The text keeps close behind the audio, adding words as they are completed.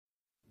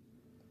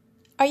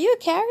Are you a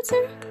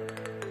character?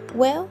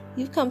 Well,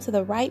 you've come to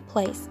the right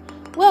place.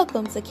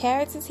 Welcome to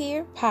Characters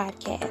Here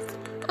podcast.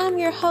 I'm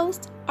your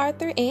host,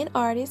 author and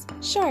artist,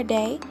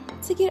 Sharday.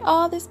 To get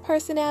all this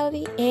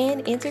personality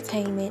and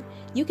entertainment,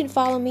 you can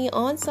follow me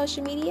on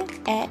social media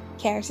at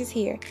Characters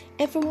Here.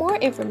 And for more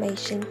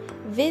information,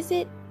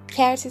 visit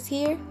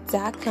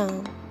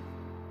charactershere.com.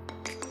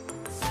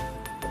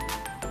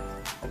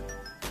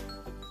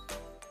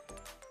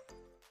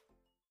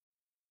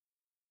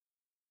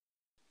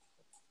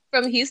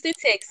 From Houston,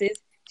 Texas,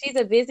 she's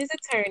a business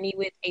attorney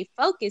with a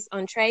focus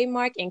on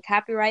trademark and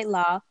copyright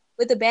law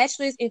with a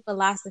bachelor's in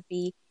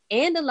philosophy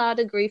and a law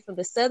degree from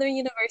the Southern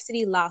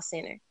University Law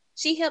Center.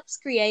 She helps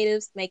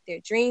creatives make their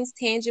dreams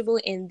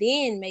tangible and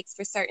then makes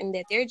for certain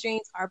that their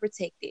dreams are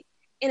protected.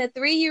 In a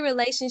 3-year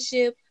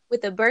relationship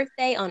with a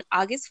birthday on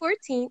August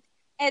 14th,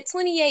 at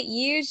 28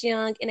 years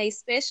young, and a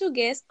special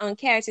guest on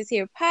Characters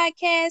Here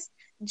podcast,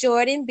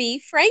 Jordan B.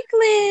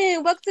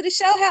 Franklin. Welcome to the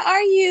show. How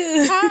are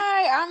you?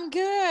 Hi, I'm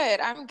good.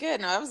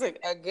 No, that was a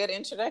good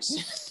introduction.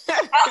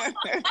 I'm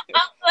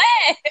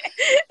glad.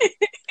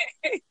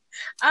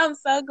 I'm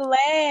so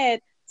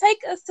glad. Take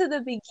us to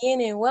the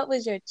beginning. What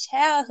was your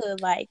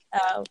childhood like?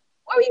 What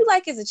were you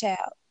like as a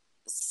child?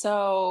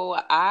 So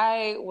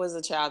I was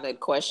a child that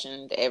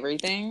questioned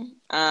everything.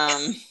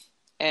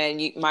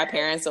 And my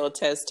parents will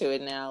attest to it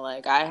now.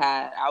 Like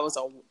I was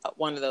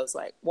one of those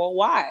like, well,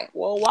 why?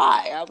 Well,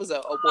 why? I was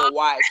a well,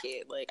 why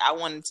kid. Like I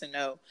wanted to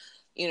know,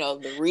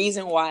 the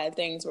reason why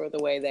things were the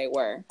way they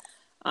were.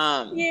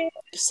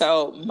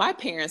 So my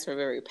parents were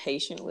very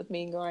patient with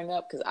me growing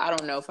up because I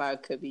don't know if I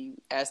could be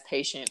as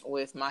patient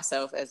with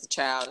myself as a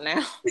child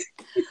now.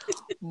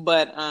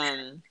 But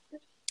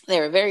they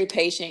were very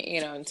patient,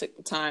 and took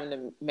the time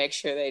to make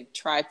sure they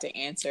tried to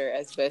answer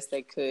as best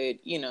they could,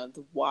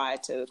 the why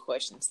to the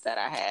questions that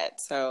I had.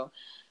 So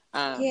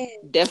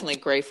definitely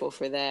grateful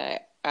for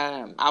that.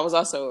 I was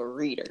also a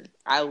reader.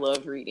 I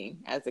loved reading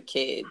as a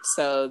kid.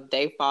 So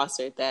they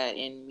fostered that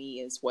in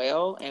me as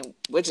well, and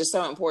which is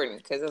so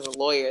important because as a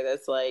lawyer,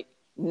 that's like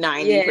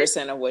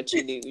 90% of what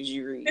you do is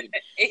you read.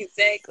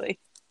 Exactly.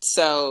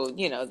 So,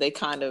 they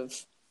kind of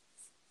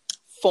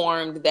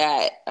formed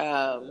that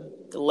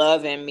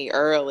love in me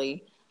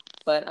early.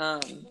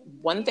 But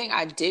one thing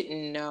I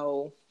didn't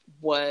know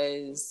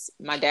was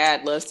my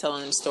dad loves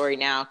telling the story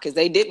now because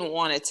they didn't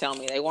want to tell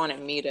me. They wanted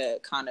me to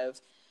kind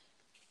of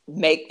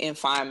make and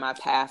find my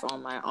path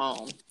on my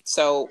own.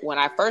 So when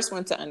I first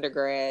went to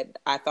undergrad,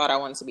 I thought I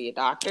wanted to be a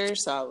doctor.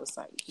 So I was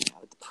like,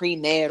 the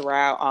pre-med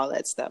route, all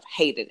that stuff.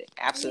 Hated it.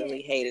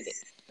 Absolutely hated it.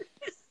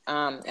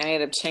 I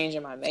ended up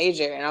changing my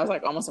major, and I was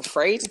like almost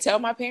afraid to tell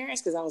my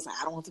parents because I was like,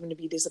 I don't want them to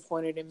be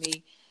disappointed in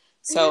me.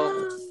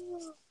 So,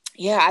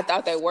 I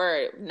thought they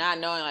were, not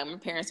knowing like my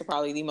parents are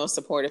probably the most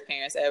supportive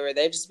parents ever.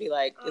 They'd just be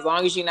like, as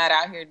long as you're not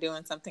out here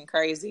doing something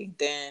crazy,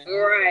 then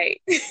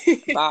right,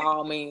 by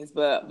all means.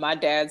 But my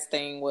dad's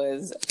thing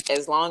was,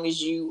 as long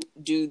as you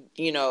do,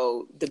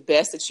 the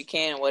best that you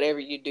can, whatever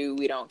you do,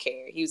 we don't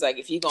care. He was like,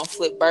 if you're gonna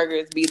flip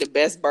burgers, be the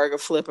best burger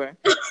flipper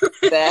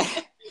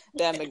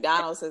that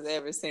McDonald's has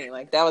ever seen.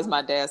 Like that was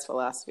my dad's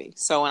philosophy.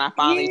 So when I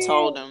finally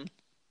told him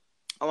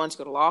I wanted to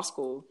go to law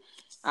school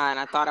and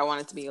I thought I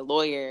wanted to be a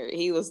lawyer,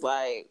 he was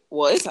like,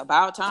 well, it's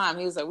about time.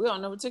 He was like, we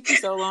don't know what took you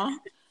so long.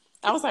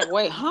 I was like,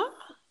 wait, huh?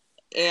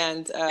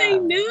 And they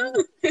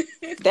knew.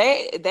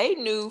 they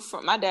knew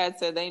from, my dad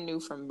said they knew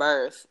from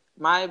birth.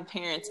 My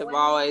parents have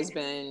always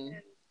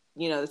been,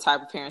 the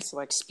type of parents to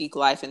like speak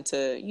life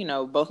into,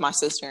 both my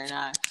sister and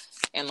I.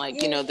 And like,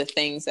 the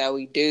things that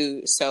we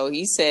do. So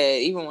he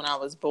said, even when I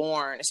was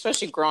born,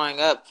 especially growing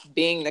up,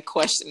 being the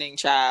questioning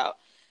child,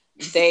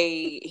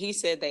 he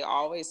said they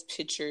always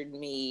pictured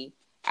me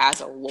as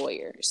a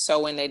lawyer. So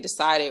when they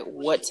decided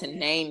what to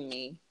name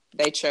me,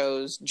 they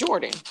chose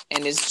Jordan.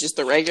 And it's just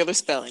the regular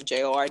spelling,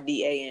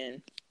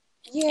 Jordan.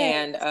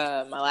 And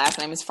my last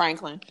name is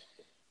Franklin.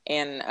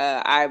 And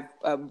I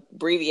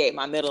abbreviate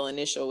my middle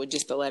initial with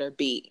just the letter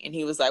B. And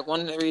he was like,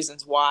 one of the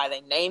reasons why they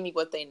named me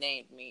what they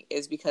named me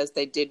is because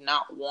they did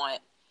not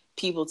want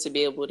people to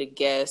be able to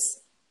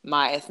guess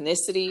my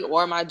ethnicity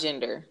or my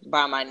gender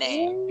by my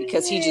name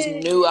because he just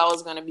knew I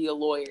was going to be a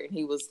lawyer. And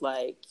he was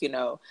like,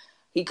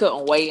 he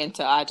couldn't wait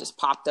until I just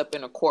popped up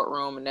in a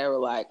courtroom and they were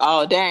like,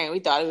 oh, dang, we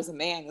thought it was a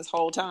man this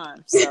whole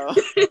time. So,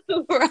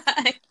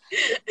 right.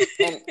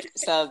 And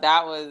so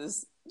that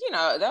was,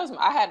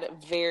 I had a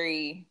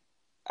very...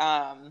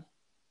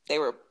 they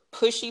were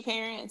pushy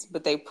parents,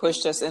 but they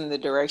pushed us in the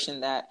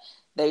direction that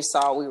they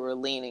saw we were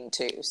leaning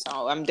to.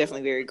 So I'm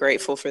definitely very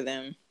grateful for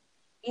them.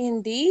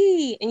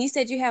 Indeed. And you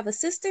said you have a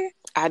sister?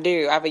 I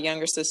do. I have a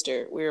younger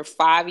sister. We're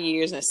 5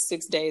 years and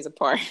 6 days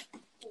apart.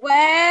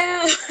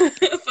 Wow.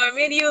 For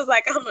me, you was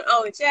like, I'm an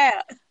only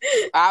child.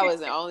 I was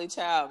the only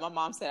child. My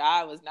mom said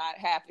I was not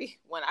happy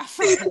when I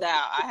found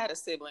out I had a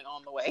sibling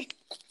on the way.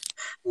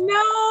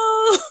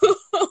 No.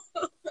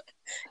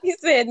 He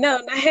said, no,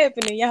 not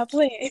happening. Y'all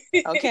playing.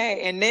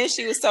 Okay. And then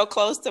she was so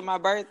close to my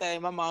birthday.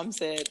 My mom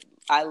said,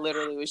 I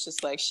literally was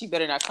just like, she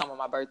better not come on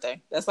my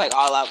birthday. That's like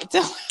all I would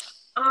tell her.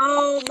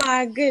 Oh,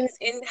 my goodness.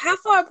 And how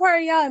far apart are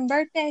y'all in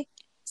birthday?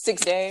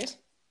 6 days.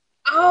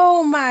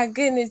 Oh my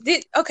goodness.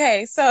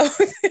 Okay, so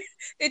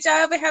did y'all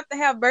ever have to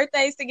have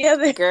birthdays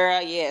together?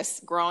 Girl,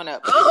 yes, growing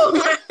up.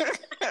 Oh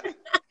my.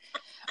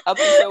 Up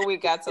until we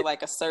got to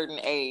like a certain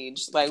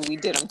age, like we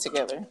did them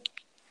together.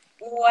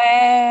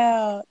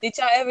 Wow. Did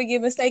y'all ever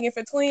get mistaken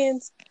for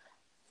twins?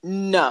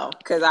 No,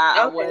 because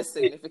I Okay. was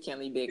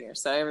significantly bigger,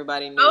 so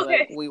everybody knew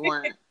like Okay. we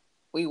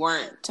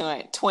weren't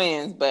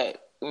twins,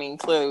 but I mean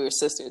clearly we were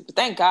sisters. But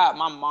thank God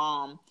my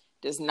mom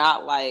does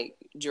not like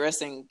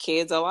dressing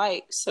kids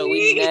alike, so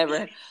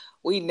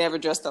we never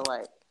dressed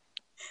alike.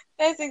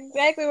 That's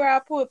exactly where I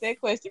pulled that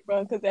question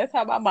from because that's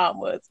how my mom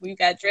was. We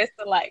got dressed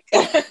alike.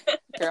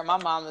 Girl, my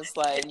mom is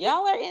like,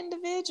 y'all are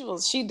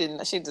individuals. She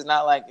does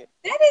not like it.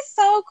 That is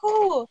so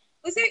cool.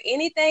 Was there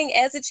anything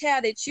as a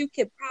child that you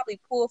could probably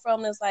pull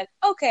from that's like,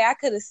 okay, I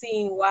could have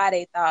seen why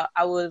they thought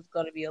I was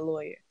going to be a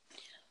lawyer?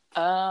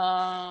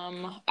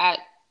 At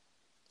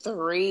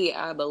 3,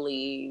 I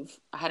believe,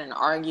 I had an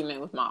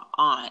argument with my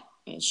aunt,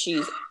 and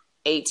she's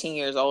 18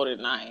 years older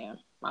than I am.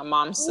 My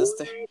mom's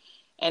sister.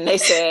 And they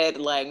said,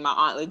 like, my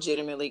aunt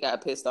legitimately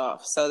got pissed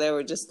off. So they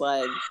were just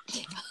like,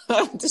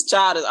 this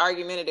child is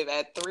argumentative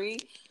at 3.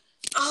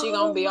 She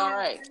gonna Oh be all my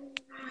right.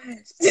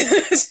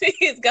 gosh. She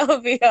is going to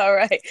be all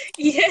right.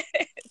 Yes.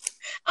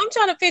 I'm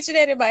trying to picture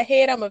that in my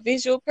head. I'm a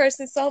visual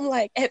person. So I'm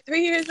like, at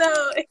 3 years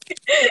old,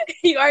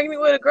 you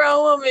arguing with a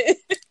grown woman.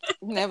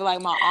 Never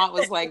like my aunt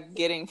was like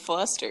getting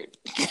flustered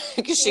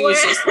because she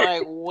was just Wow.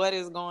 like, what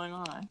is going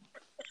on?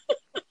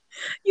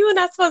 You were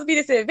not supposed to be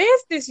this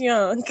advanced this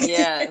young.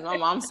 Yeah, my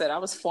mom said I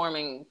was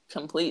forming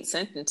complete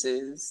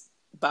sentences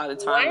by the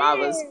time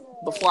Wow.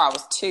 before I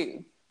was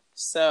 2.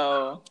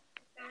 So,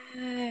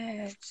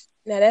 Gosh.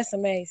 Now that's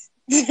amazing.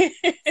 so she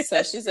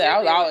That's said I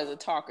was really always a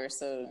talker.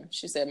 So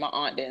she said my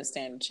aunt didn't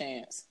stand a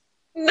chance.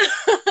 amazing.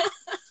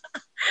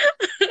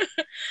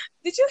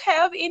 Did you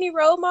have any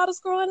role models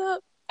growing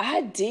up?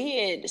 I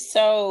did.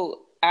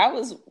 So I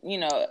was,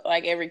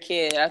 like every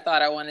kid, I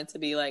thought I wanted to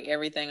be like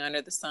everything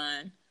under the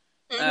sun,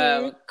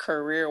 Mm-hmm.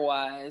 career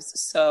wise.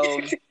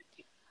 So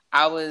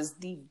I was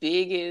the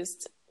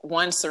biggest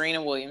one,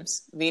 Serena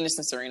Williams, Venus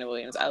and Serena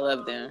Williams. I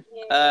love them.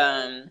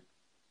 Yeah.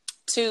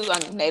 2,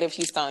 I'm native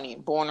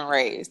Houstonian, born and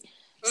raised.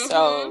 Mm-hmm.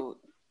 So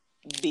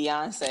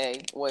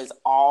Beyonce was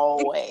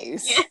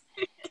always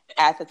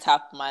at the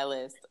top of my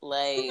list.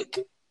 Like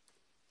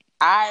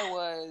I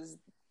was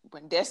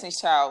when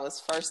Destiny's Child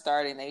was first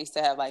starting. They used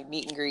to have like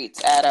meet and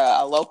greets at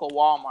a local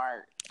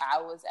Walmart. I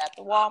was at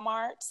the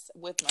Walmarts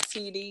with my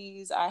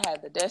CDs. I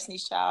had the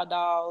Destiny's Child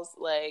dolls.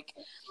 Like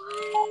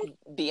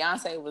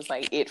Beyonce was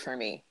like it for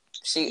me.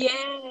 She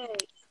Yes.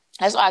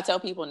 That's why I tell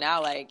people now,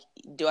 like,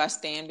 do I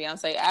stand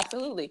Beyonce?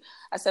 Absolutely.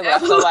 I said, but I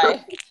feel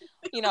Absolutely.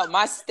 like,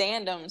 my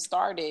standum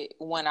started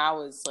when I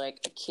was like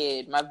a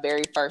kid. My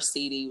very first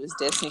CD was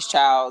Destiny's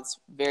Child's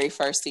very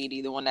first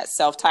CD, the one that's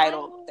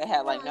self-titled that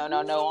had like no,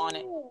 no, no on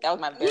it. That was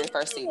my very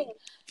first CD.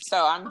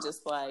 So I'm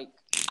just like,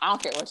 I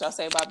don't care what y'all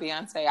say about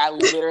Beyonce. I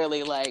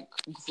literally like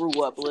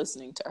grew up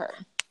listening to her.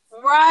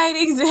 Right,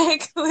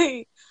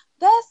 exactly.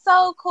 That's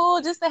so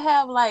cool just to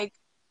have like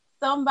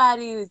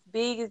somebody as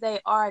big as they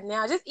are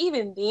now. Just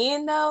even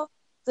then though,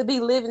 to be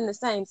living in the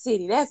same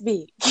city, that's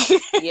big.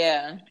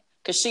 Yeah.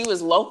 Because she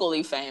was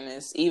locally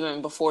famous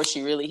even before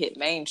she really hit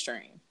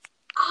mainstream.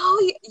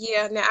 Oh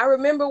yeah. Now I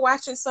remember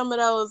watching some of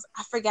those.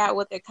 I forgot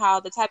what they're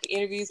called. The type of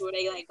interviews where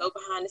they like go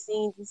behind the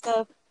scenes and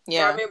stuff. So I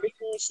Yeah. remember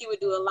seeing she would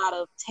do a lot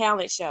of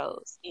talent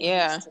shows in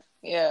Yeah, Houston.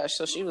 yeah.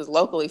 So she was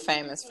locally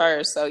famous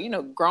first. So,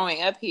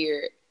 growing up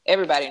here,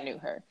 everybody knew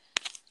her.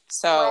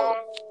 So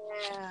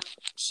Wow.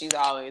 she's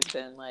always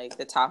been like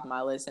the top of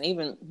my list. And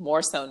even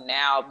more so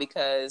now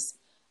because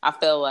I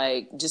feel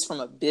like just from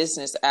a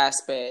business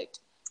aspect,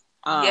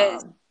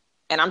 Yes. um,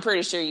 and I'm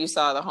pretty sure you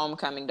saw the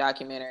Homecoming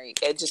documentary.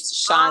 It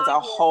just shines a Oh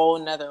whole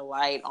nother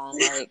light on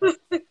like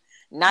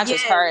not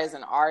just yes. her as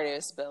an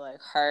artist, but like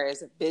her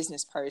as a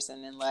business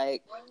person and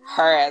like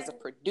her as a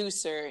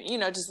producer,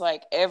 just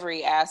like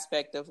every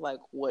aspect of like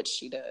what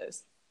she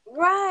does.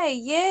 Right.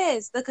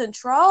 Yes. The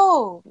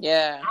control.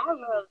 Yeah. I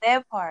love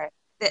that part.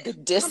 That The come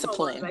on,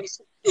 discipline.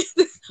 motivation.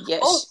 Oh,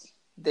 Yes.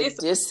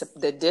 this.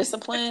 The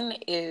discipline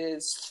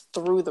is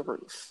through the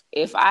roof.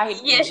 If I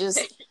Yes.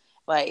 just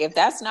like if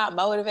that's not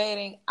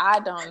motivating, I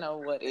don't know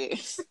what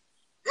is.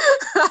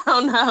 I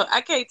don't know.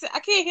 I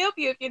can't help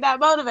you if you're not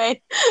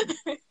motivated.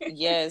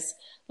 Yes,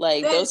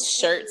 like That's those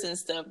shirts and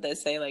stuff that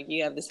say like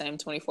you have the same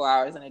 24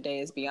 hours in a day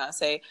as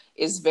Beyonce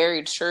is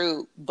very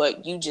true,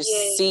 but you just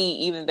yeah. see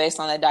even based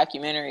on that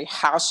documentary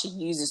how she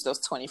uses those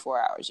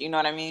 24 hours. You know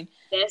what I mean?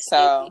 That's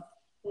So,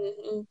 heavy.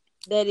 Hmm.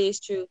 That is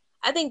true.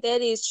 I think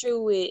that is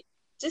true with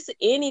just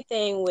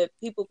anything with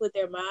people put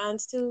their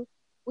minds to.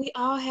 We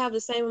all have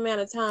the same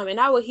amount of time, and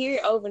I would hear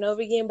it over and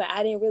over again, but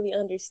I didn't really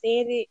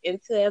understand it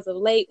until as of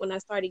late when I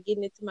started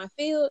getting into my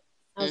field.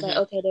 I was like,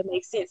 mhm. okay, that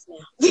makes sense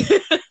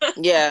now.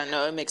 Yeah,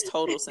 no, it makes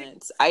total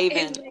sense. I It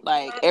even makes a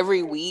like lot of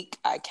every sense. week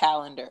I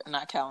calendar,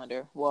 not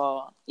calendar.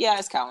 Well, yeah,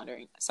 it's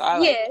calendaring. So I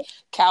like Yeah.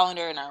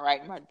 calendar and I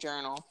write in my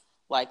journal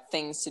like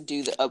things to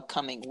do the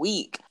upcoming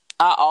week.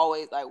 I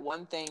always like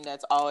one thing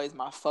that's always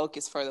my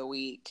focus for the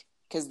week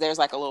because there's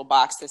like a little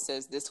box that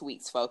says this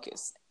week's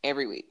focus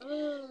every week.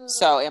 Mm.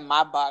 So in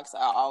my box,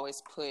 I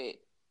always put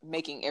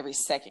making every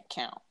second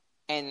count.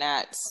 And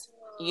that's,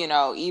 you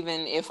know,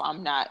 even if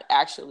I'm not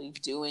actually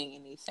doing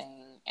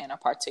anything in a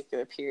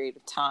particular period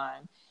of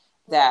time,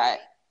 that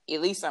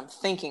at least I'm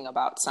thinking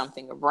about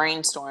something or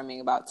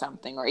brainstorming about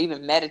something or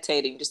even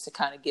meditating just to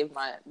kind of give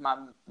my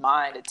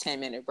mind a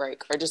 10-minute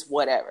break or just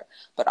whatever.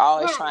 But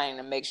always trying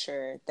to make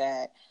sure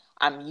that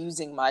I'm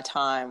using my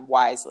time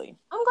wisely.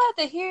 I'm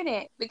glad to hear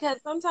that,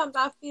 because sometimes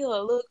I feel a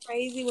little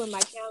crazy when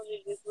my calendar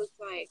just looks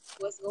like,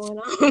 what's going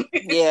on?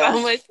 Yeah.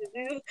 So much to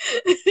do.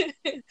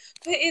 But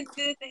it's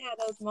good to have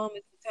those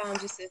moments of time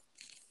just to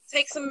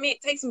take some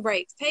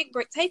breaks.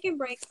 Taking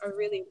breaks are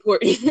really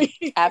important.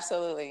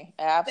 Absolutely.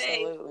 That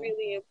is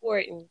really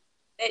important.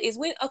 That is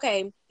when,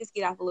 okay, let's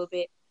get off a little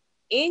bit.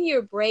 In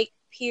your break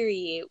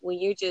period, when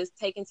you're just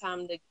taking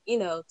time to, you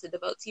know, to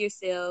devote to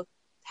yourself,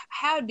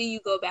 how do you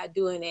go about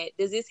doing that?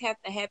 Does this have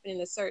to happen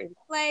in a certain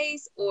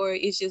place, or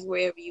it's just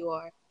wherever you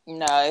are?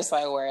 No, it's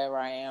like wherever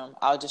I am.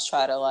 I'll just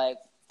try to like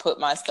put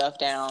my stuff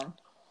down,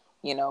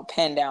 you know,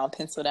 pen down,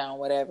 pencil down,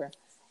 whatever.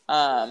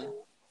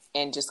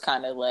 And just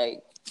kind of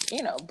like,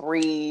 you know,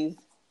 breathe,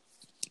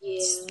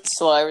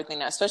 slow everything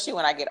down, especially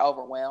when I get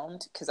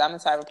overwhelmed, because I'm the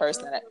type of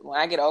person that when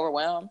I get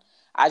overwhelmed,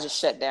 I just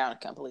shut down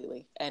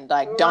completely and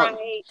like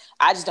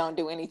I just don't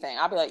do anything.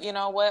 I'll be like, you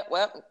know what?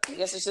 Well, I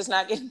guess it's just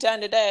not getting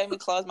done today. Let me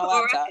close my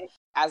laptop.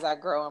 As I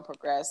grow and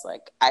progress,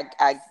 like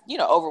I you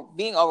know,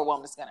 being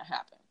overwhelmed is gonna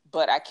happen,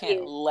 but I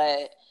can't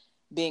let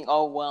being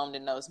overwhelmed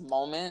in those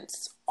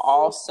moments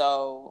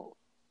also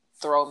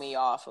throw me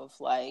off of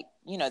like,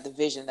 you know, the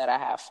vision that I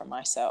have for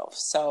myself.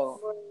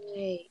 So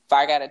if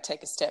I got to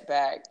take a step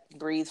back,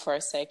 breathe for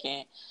a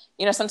second,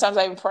 you know, sometimes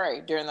I even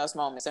pray during those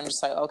moments. I'm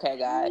just like, okay,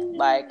 God,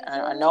 like,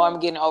 I know I'm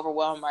getting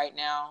overwhelmed right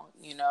now.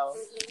 You know,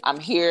 I'm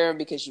here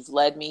because you've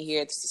led me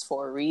here. This is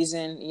for a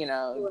reason, you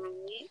know,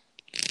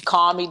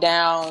 calm me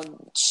down,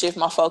 shift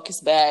my focus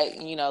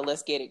back, you know,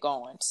 let's get it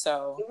going.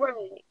 So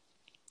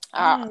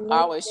I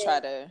always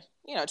try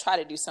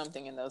to do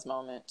something in those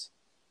moments.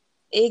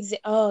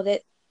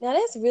 Now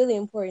that's really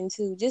important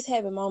too. Just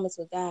having moments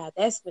with God.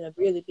 That's been a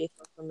really big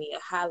one for me, a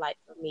highlight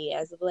for me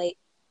as of late.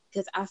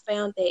 Because I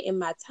found that in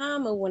my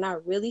time of when I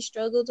really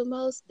struggled the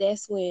most,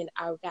 that's when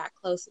I got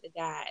closer to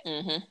God.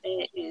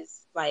 That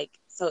is like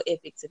so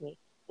epic to me.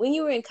 When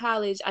you were in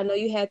college, I know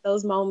you had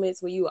those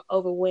moments where you were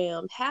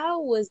overwhelmed.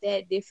 How was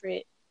that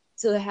different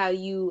to how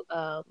you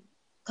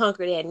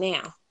conquer that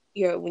now?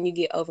 When you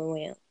get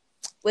overwhelmed,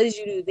 what did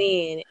you do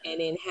then, and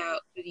then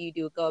how do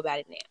you go about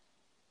it now?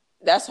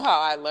 That's how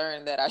I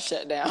learned that I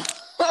shut down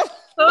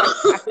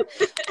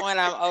when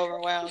I'm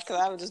overwhelmed, because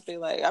I would just be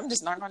like, I'm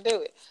just not going to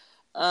do it.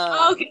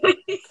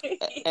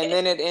 And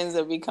then it ends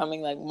up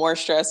becoming like more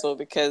stressful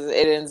because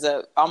it ends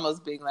up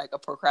almost being like a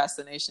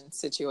procrastination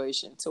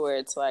situation to where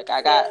it's like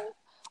I got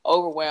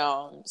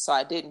overwhelmed, so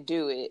I didn't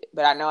do it,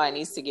 but I know it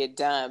needs to get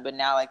done. But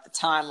now like the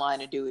timeline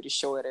to do it is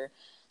shorter.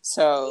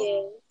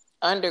 So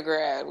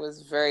undergrad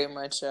was very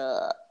much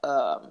a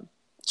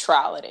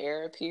trial and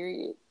error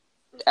period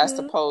as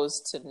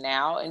opposed to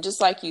now. And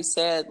just like you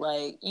said,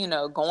 like, you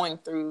know, going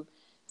through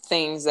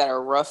things that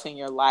are rough in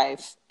your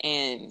life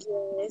and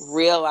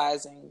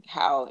realizing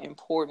how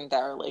important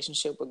that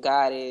relationship with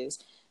God is.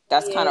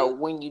 That's kind of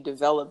when you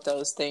develop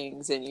those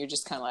things and you're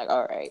just kind of like,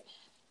 all right,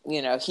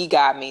 you know, he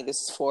got me.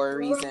 This is for a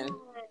reason.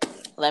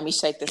 Let me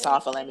shake this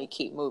off and let me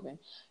keep moving.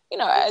 You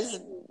know, as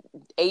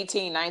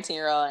 18,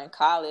 19-year-old in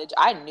college,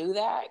 I knew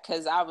that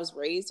because I was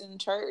raised in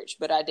church,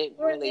 but I didn't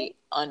really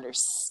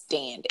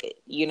understand it.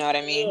 You know what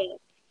I mean?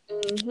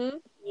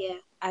 Yeah,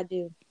 I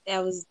do.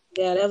 That was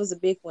a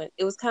big one.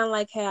 It was kind of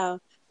like how,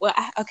 well,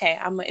 I'm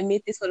going to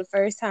admit this for the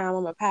first time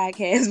on my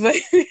podcast, but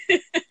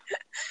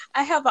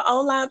I have an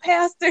online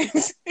pastor.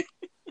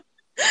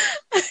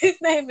 His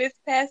name is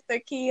Pastor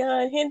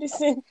Keon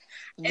Henderson.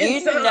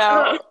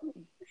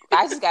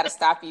 I just got to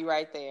stop you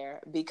right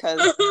there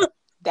because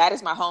that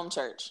is my home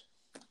church.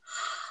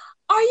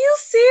 Are you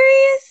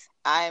serious?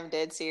 I am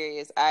dead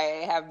serious.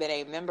 I have been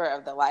a member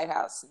of the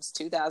Lighthouse since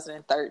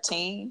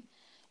 2013.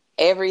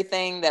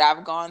 Everything that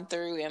I've gone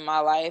through in my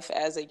life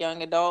as a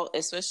young adult,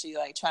 especially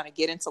like trying to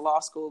get into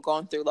law school,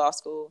 going through law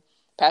school,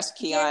 Pastor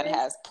Keon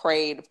has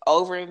prayed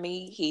over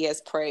me. He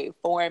has prayed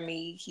for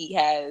me. He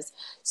has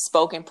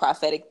spoken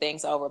prophetic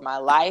things over my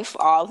life,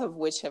 all of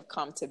which have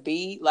come to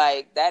be.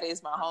 Like, that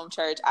is my home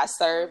church. I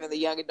serve in the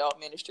young adult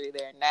ministry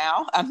there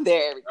now. I'm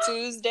there every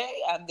Tuesday.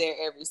 I'm there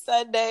every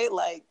Sunday.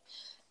 Like,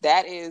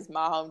 that is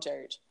my home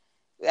church.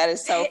 That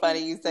is so funny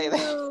you say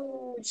that.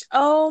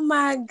 Oh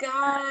my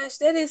gosh,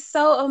 that is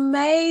so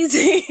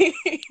amazing.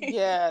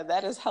 Yeah,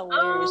 that is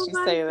hilarious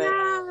you say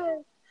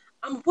that.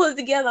 I'm gonna pull it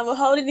together. I'm gonna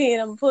hold it in.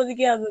 I'm gonna pull it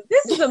together.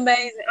 This is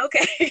amazing.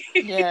 Okay.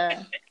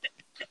 Yeah.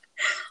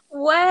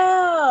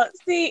 Wow.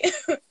 See,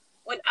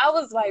 when I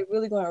was like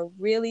really going a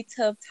really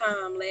tough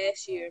time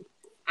last year,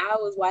 I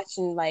was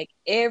watching like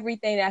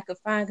everything that I could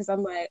find because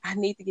I'm like, I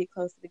need to get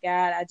closer to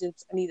God. I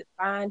need to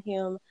find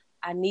him.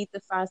 I need to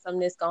find something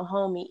that's gonna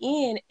home me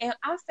in. And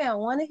I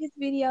found one of his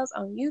videos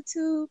on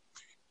YouTube,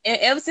 And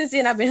ever since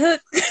then, I've been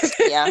hooked.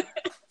 Yeah.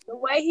 The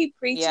way he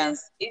Yeah.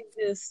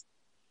 preaches,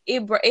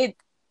 it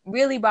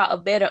really brought a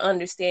better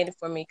understanding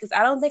for me, because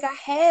I don't think I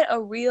had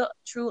a real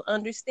true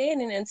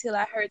understanding until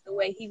I heard the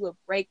way he would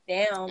break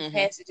down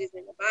passages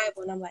in the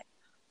Bible, and I'm like,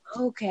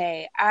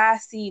 okay, I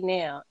see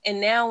now.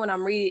 And now when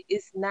I'm reading,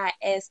 it's not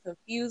as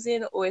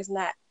confusing, or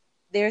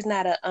there's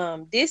not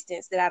a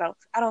distance that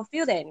I don't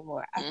feel that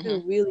anymore. I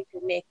feel really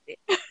connected.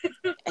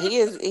 He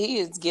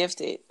is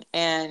gifted,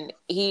 and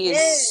he is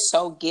Yes.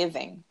 so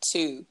giving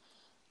too.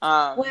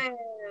 Wow.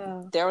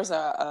 There was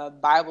a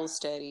Bible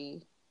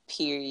study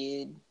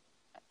period.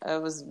 It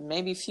was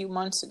maybe a few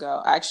months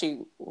ago. I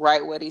actually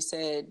write what he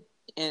said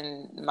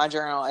in my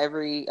journal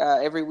every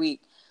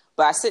week,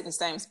 but I sit in the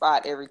same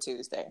spot every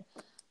Tuesday.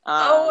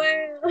 Oh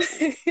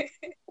wow.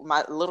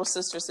 My little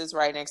sister sits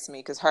right next to me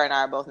because her and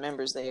I are both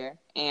members there,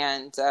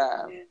 and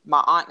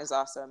my aunt is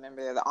also a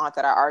member there. The aunt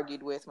that I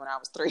argued with when I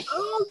was 3.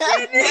 Oh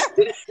goodness.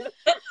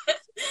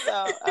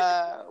 So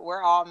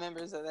we're all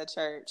members of that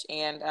church,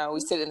 and we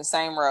sit in the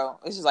same row.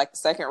 It's just like the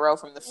second row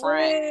from the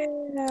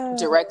front,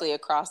 directly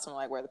across from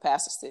like where the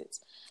pastor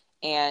sits.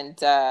 And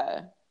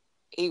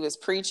he was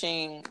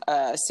preaching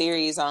a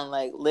series on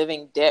like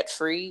living debt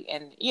free,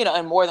 and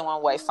in more than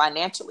one way,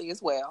 financially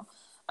as well,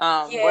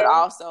 but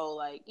also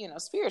like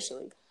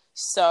spiritually.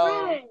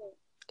 So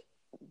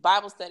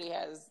Bible study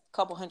has a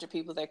couple hundred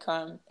people that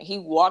come. He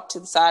walked to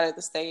the side of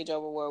the stage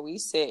over where we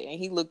sit, and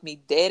he looked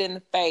me dead in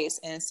the face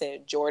and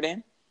said,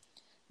 "Jordan,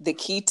 the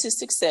key to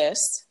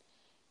success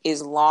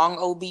is long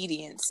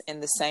obedience in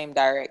the same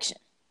direction."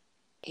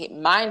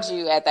 Mind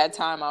you, at that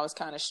time, I was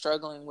kind of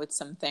struggling with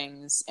some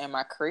things in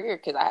my career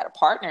because I had a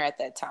partner at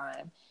that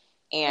time.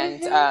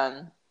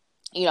 And,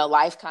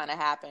 life kind of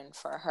happened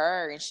for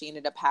her, and she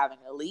ended up having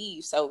to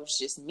leave. So it was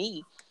just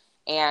me.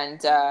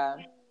 And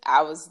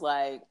I was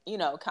like,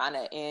 kind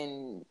of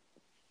in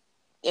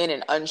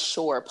an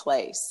unsure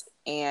place.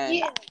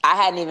 And I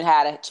hadn't even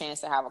had a chance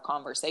to have a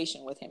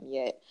conversation with him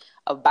yet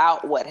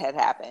about what had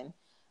happened.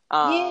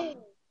 And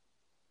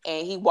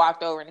he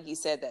walked over and he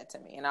said that to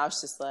me. And I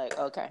was just like,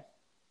 okay.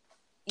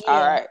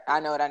 All right. I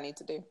know what I need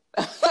to do.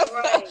 Right.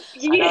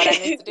 I know what I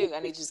need to do. I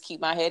need to just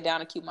keep my head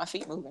down and keep my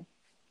feet moving.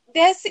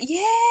 Yes,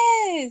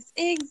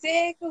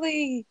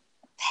 exactly.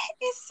 That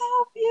is so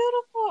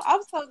beautiful.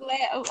 I'm so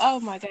glad. Oh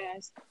my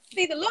gosh.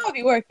 See, the Lord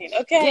be working,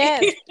 okay?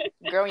 Yes.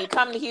 Girl, when you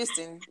come to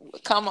Houston,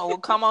 we'll come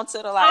on to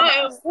the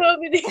lighthouse. I am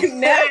coming in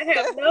now. I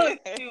have no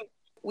excuse.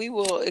 We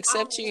will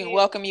accept you and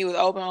welcome you with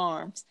open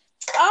arms.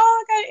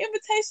 Oh, I got an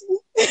invitation.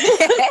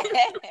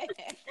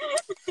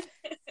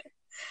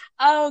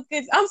 Oh,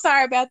 good. I'm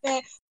sorry about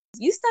that.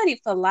 You studied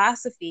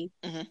philosophy,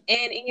 and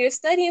in your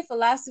studying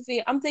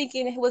philosophy, I'm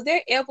thinking, was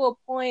there ever a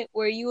point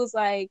where you was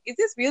like, is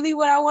this really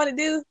what I want to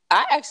do?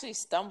 I actually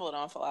stumbled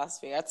on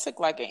philosophy. I took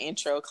like an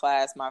intro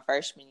class my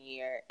freshman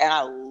year, and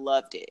I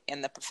loved it.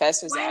 And the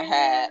professors I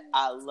had,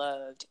 I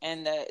loved.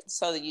 And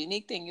so the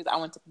unique thing is I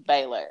went to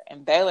Baylor,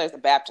 and Baylor is a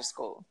Baptist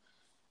school.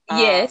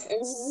 Yes.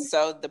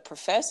 So the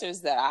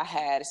professors that I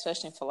had,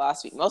 especially in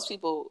philosophy, most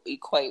people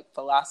equate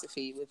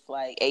philosophy with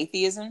like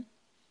atheism.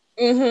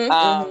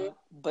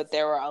 But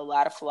there were a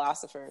lot of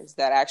philosophers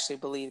that actually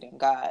believed in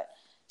God.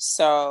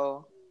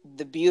 So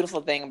the beautiful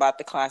thing about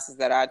the classes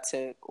that I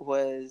took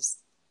was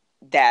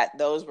that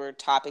those were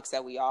topics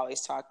that we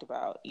always talked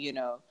about,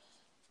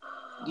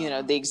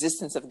 the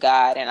existence of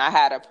God. And I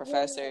had a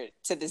professor,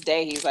 to this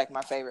day, he's like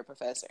my favorite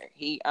professor.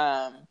 He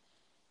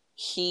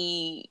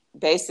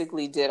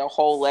basically did a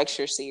whole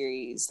lecture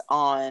series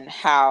on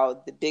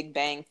how the Big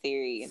Bang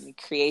Theory and the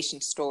creation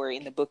story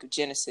in the book of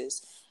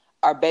Genesis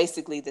are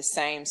basically the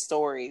same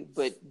story,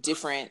 but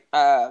different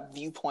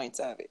viewpoints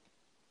of it.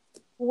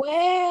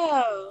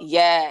 Wow.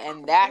 Yeah,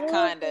 and that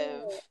kind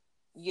of,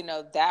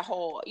 that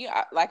whole,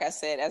 like I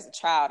said, as a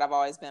child, I've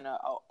always been a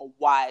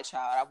why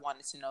child. I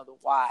wanted to know the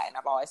why, and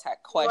I've always had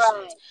questions.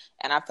 Right.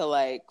 And I feel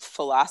like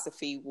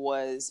philosophy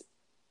was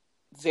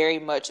very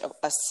much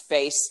a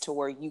space to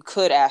where you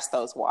could ask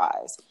those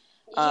whys,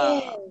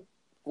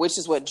 which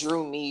is what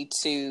drew me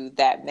to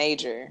that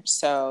major.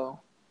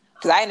 So...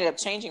 because I ended up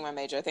changing my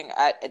major. I think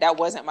that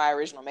wasn't my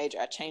original major.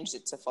 I changed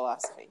it to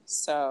philosophy.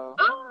 So.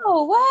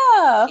 Oh,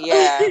 wow.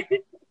 Yeah.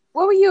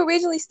 What were you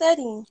originally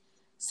studying?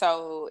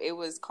 So it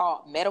was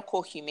called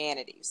Medical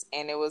Humanities.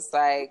 And it was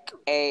like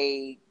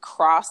a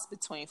cross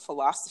between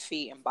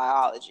philosophy and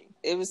biology.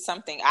 It was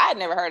something, I had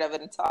never heard of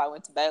it until I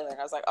went to Baylor. And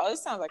I was like, oh,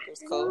 this sounds like it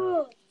was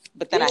cool.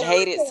 But then I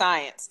hated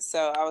science.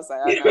 So I was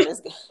like, oh, no,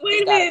 this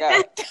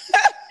gotta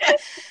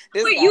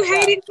go. Wait, you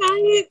hated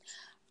science?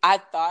 I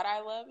thought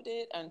I loved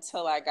it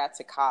until I got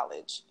to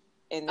college.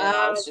 And then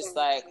I was just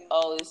like,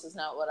 oh, this is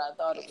not what I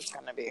thought it was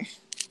going to be.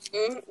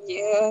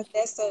 Yeah,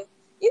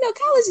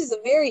 college is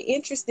a very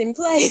interesting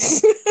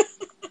place.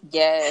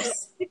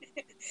 Yes.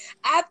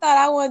 I thought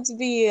I wanted to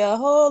be a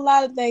whole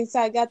lot of things. So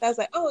I got that. I was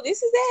like, oh,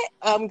 this is it?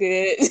 I'm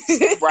good.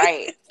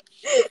 Right.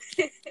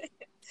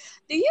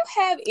 Do you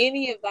have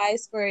any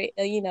advice for,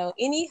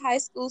 any high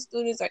school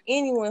students or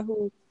anyone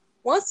who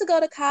wants to go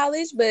to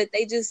college, but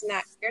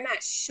they're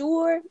not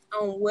sure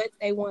on what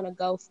they want to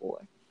go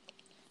for?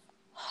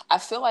 I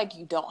feel like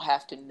you don't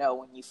have to know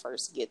when you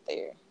first get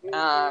there.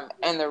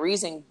 And the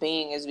reason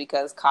being is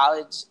because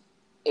college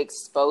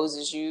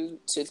exposes you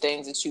to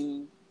things that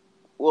you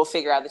will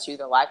figure out that you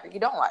either like or you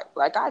don't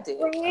like I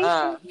did.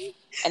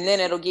 And then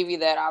it'll give you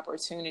that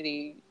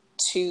opportunity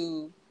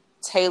to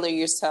tailor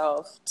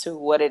yourself to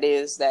what it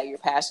is that you're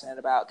passionate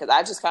about. Because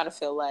I just kind of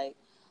feel like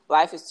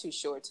life is too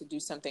short to do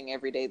something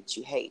every day that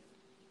you hate.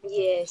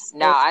 Yes.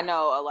 Now, I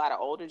know a lot of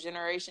older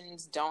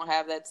generations don't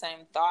have that same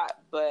thought,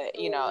 but,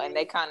 you know, and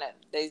they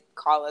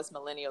call us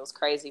millennials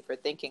crazy for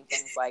thinking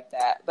things like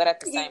that. But at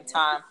the same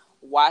time,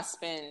 why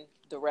spend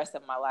the rest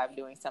of my life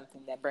doing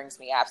something that brings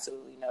me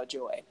absolutely no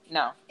joy?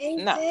 No,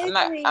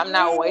 exactly. I'm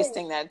not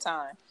wasting that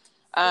time.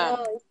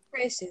 No, it's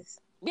precious.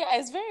 Yeah,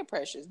 it's very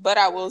precious. But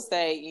I will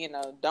say, you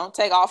know, don't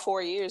take all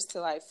 4 years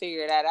to like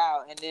figure that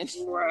out, and then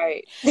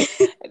Right.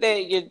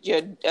 then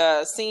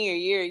your senior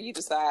year, you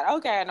decide,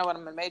 okay, I know what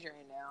I'm gonna major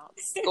in now.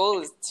 School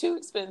is too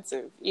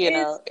expensive. You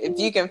know, if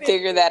you can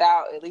figure that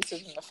out at least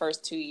within the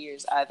first 2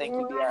 years, I think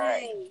you'd be all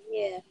right.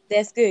 Yeah,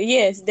 that's good.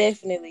 Yes,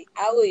 definitely.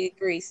 I would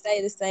agree.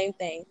 Say the same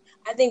thing.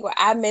 I think where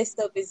I messed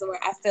up is where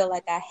I felt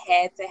like I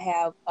had to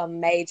have a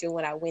major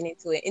when I went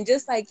into it. And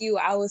just like you,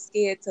 I was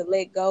scared to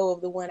let go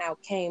of the one I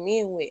came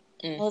in with.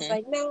 I was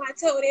like, no, I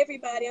told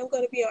everybody I'm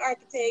going to be an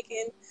architect,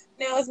 and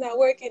now it's not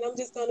working. I'm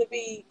just going to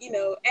be,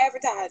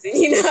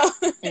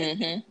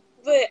 advertising,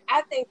 But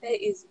I think that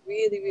is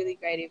really, really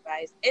great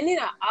advice. And then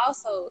I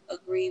also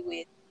agree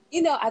with,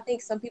 I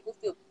think some people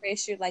feel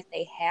pressured like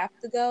they have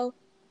to go.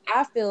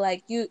 I feel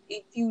like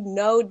if you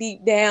know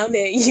deep down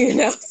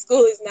that,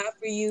 school is not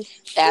for you,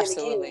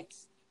 absolutely. Then again,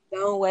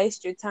 don't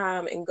waste your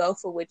time and go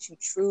for what you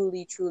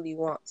truly, truly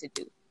want to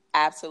do.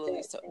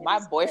 Absolutely. So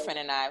my boyfriend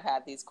and I have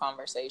had these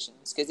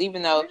conversations because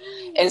even though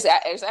it's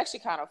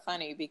actually kind of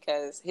funny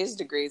because his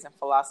degree is in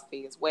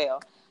philosophy as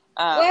well.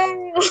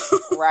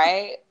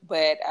 Right?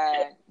 But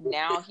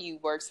now he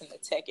works in the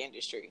tech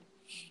industry.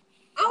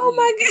 Oh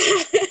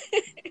my God.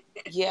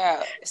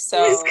 Yeah.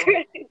 So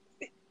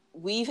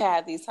we've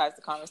had these types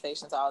of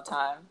conversations all the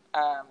time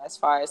as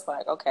far as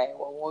like, okay,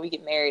 well, when we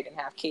get married and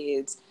have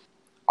kids,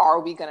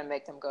 are we going to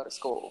make them go to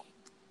school?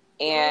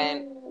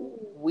 And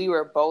we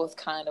were both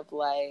kind of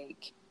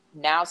like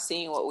now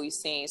seeing what we've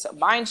seen. So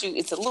mind you,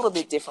 it's a little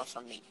bit different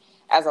from me.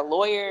 As a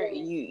lawyer,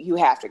 you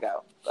have to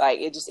go.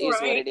 Like it just is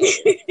what it is.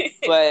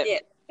 But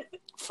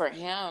for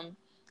him,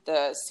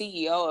 the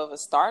CEO of a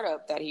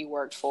startup that he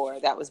worked for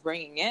that was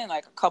bringing in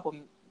like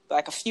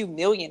a few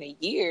million a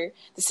year,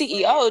 the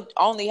CEO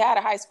only had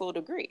a high school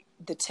degree.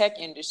 The tech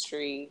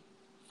industry,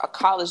 a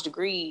college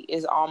degree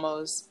is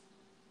almost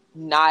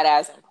not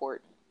as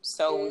important.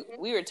 So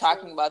we were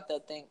talking about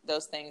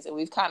those things, and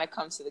we've kind of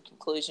come to the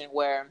conclusion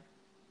where,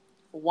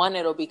 one,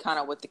 it'll be kind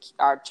of what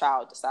our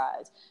child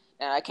decides.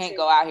 Now, I can't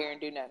go out here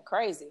and do nothing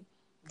crazy,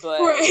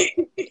 but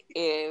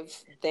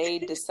if they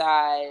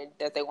decide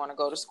that they want to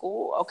go to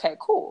school, okay,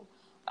 cool.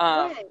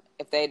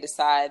 If they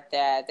decide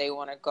that they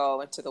want to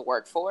go into the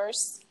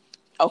workforce,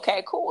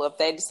 okay, cool. If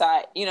they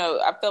decide,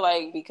 I feel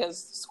like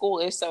because school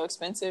is so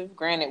expensive,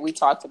 granted, we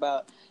talked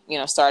about,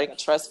 starting a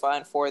trust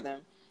fund for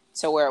them.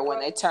 So where when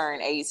they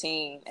turn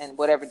 18 and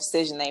whatever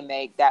decision they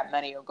make, that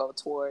money will go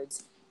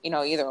towards,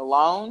 either a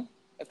loan.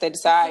 If they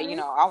decide,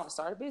 I want to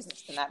start a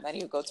business, then that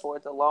money will go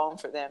towards a loan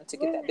for them to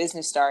get that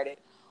business started.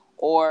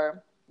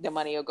 Or the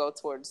money will go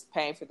towards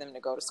paying for them to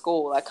go to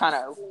school. Like kind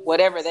of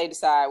whatever they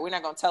decide. We're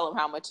not going to tell them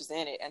how much is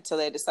in it until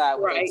they decide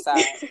what they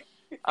decide.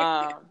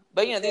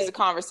 But, these are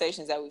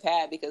conversations that we've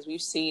had because we've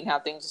seen how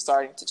things are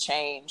starting to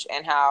change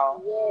and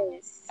how,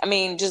 I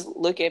mean, just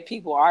look at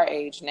people our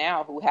age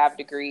now who have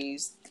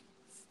degrees.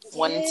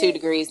 1 and 2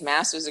 degrees,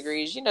 master's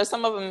degrees,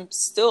 some of them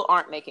still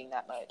aren't making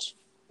that much.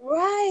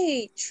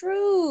 Right.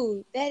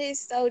 True. That is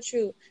so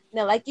true.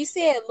 Now, like you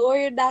said,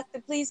 lawyer,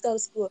 doctor, please go to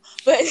school.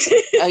 But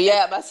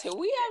yeah, but I said,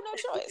 we have no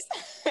choice.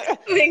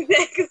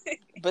 Exactly.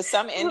 But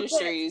some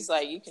industries,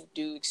 like you can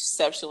do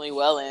exceptionally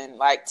well in,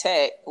 like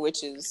tech,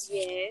 which is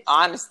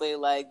honestly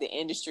like the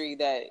industry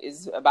that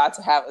is about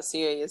to have a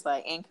serious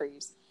like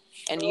increase.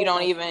 And you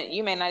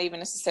may not even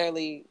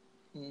necessarily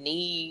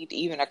need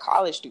even a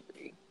college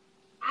degree.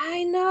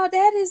 I know,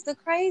 that is the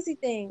crazy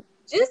thing.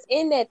 Just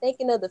in that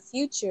thinking of the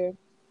future,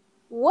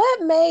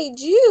 what made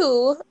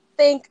you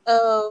think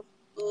of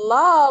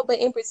law, but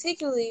in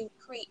particularly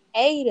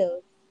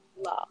creative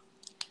law?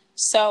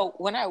 So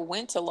when I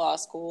went to law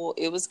school,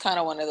 it was kind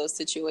of one of those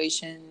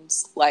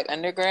situations like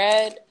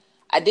undergrad.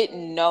 I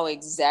didn't know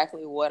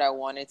exactly what I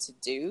wanted to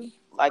do,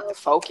 like the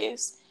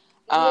focus.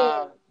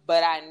 But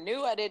I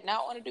knew I did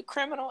not want to do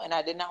criminal and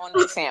I did not want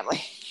to do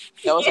family.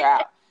 Those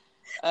are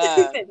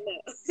out.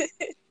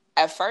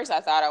 At first,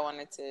 I thought I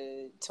wanted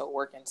to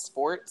work in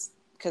sports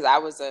because I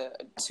was a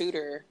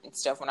tutor and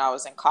stuff when I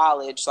was in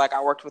college. Like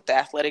I worked with the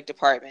athletic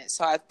department,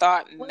 so I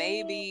thought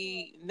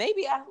maybe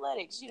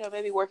athletics.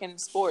 Maybe working in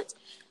sports.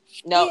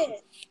 No,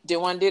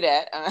 didn't want to do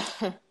that.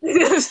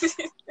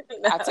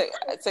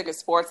 I took a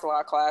sports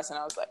law class and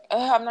I was like,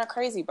 I'm not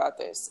crazy about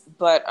this.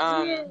 But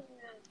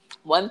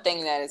one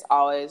thing that has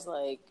always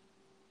like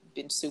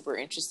been super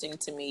interesting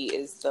to me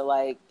is the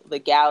like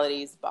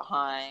legalities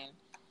behind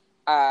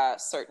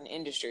certain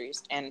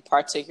industries, and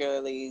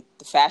particularly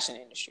the fashion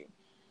industry.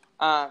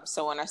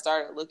 So when I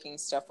started looking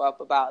stuff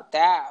up about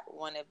that,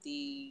 one of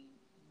the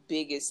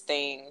biggest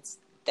things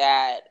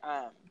that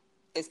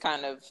is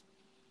kind of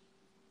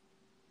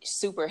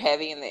super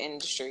heavy in the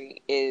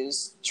industry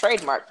is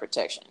trademark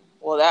protection.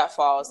 Well, that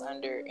falls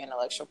under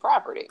intellectual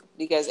property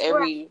because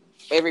every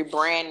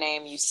brand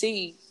name you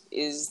see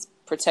is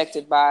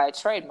protected by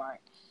trademark.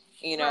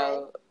 You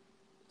know,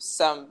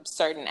 some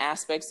certain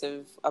aspects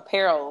of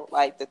apparel,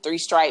 like the 3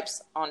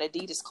 stripes on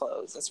Adidas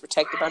clothes, that's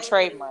protected by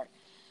trademark.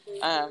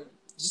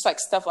 Just like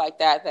stuff like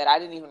that I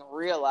didn't even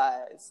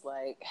realize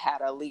like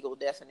had a legal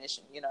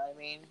definition. You know what I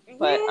mean?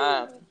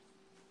 But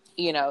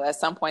you know, at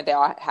some point they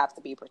all have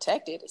to be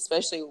protected,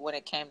 especially when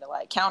it came to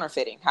like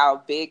counterfeiting, how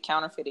big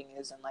counterfeiting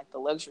is in like the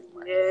luxury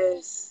market.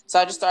 Yes. So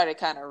I just started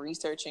kind of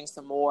researching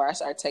some more. I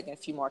started taking a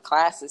few more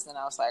classes and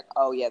I was like,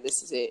 oh yeah,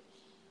 this is it.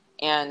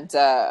 And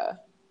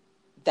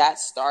that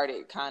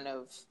started kind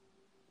of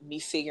me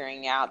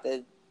figuring out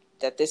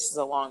that this is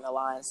along the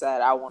lines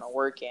that I want to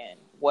work in.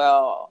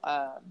 Well,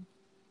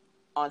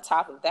 on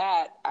top of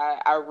that,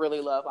 I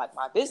really love like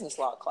my business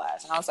law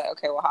class. And I was like,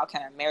 okay, well, how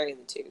can I marry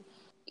the two?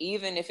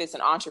 Even if it's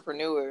an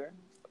entrepreneur,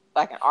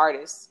 like an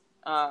artist,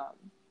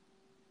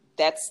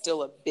 that's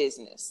still a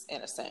business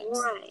in a sense.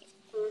 Right.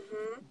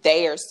 Mm-hmm.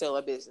 They are still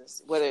a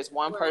business, whether it's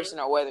one person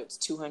or whether it's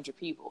 200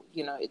 people.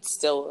 You know, it's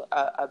still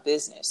a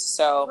business.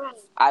 So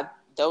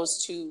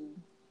those two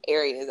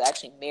areas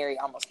actually marry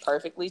almost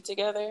perfectly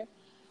together.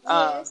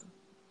 Yes.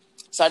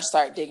 So I just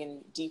started digging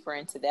deeper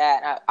into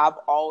that. I've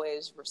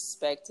always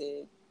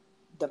respected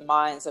the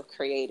minds of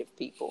creative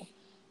people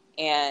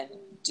and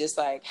just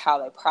like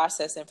how they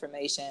process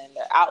information,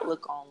 their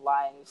outlook on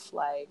life,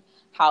 like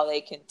how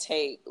they can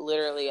take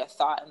literally a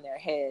thought in their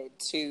head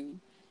to,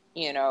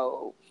 you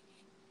know,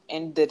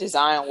 in the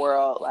design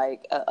world,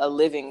 like a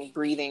living,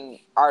 breathing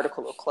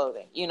article of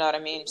clothing. You know what I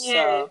mean?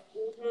 Yes.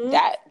 So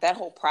that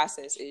whole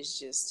process is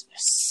just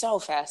so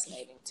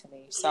fascinating to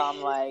me. So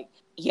I'm like,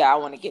 yeah, I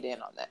want to get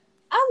in on that.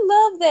 I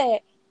love that.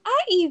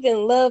 I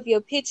even love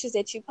your pictures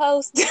that you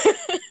post.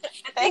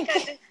 I think I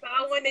just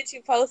saw one that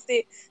you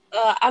posted.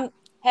 I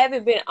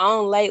haven't been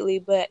on lately,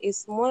 but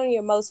it's one of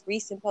your most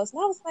recent posts.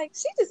 And I was like,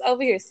 she just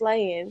over here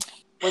slaying.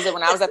 Was it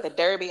when I was at the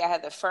Derby? I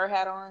had the fur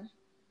hat on.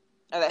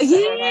 Or that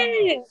fur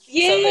hat?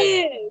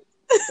 Yes.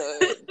 So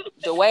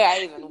the way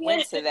I even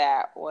went to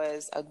that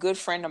was a good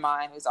friend of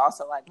mine who's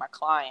also like my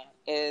client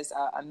is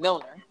a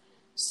milliner.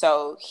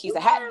 So he's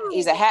a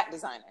hat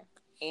designer,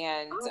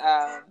 and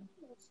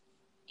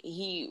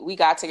we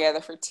got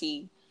together for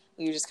tea.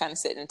 We were just kind of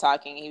sitting and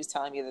talking. He was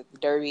telling me that the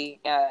Derby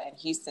in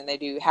Houston, they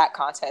do hat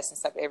contests and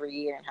stuff every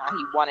year, and how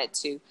he wanted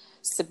to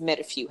submit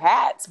a few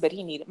hats, but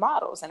he needed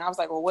models. And I was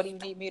like, well, what do you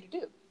need me to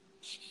do?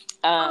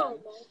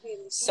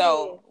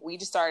 So we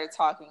just started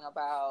talking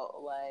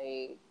about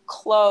like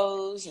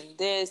clothes and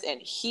this,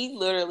 and he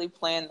literally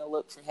planned the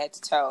look from head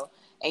to toe,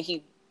 and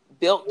he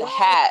built the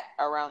hat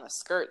around the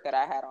skirt that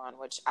I had on,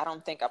 which I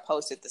don't think I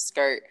posted the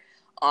skirt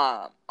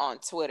on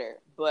Twitter,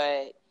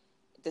 but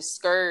the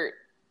skirt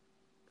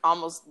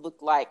almost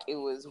looked like it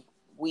was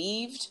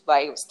weaved,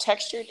 like it was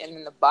textured, and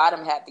then the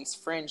bottom had these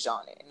fringe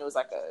on it, and it was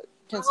like a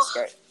pencil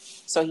skirt.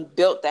 So he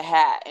built the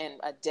hat in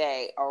a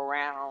day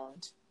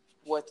around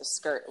what the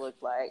skirt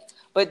looked like.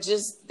 But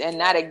and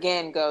that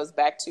again goes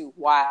back to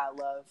why I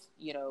love,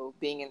 you know,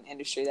 being in the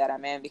industry that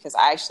I'm in, because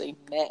I actually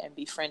met and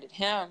befriended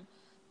him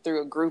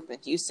through a group in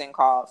Houston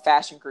called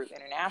Fashion Group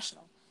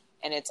International.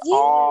 And it's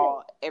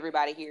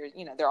everybody here,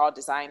 you know, they're all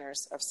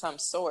designers of some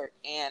sort.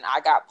 And I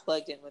got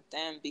plugged in with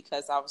them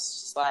because I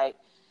was just like,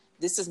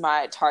 this is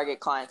my target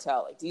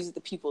clientele. Like, these are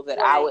the people that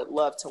I would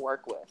love to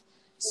work with.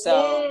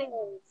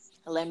 So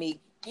let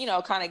me, you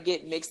know, kind of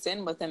get mixed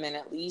in with them and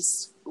at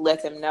least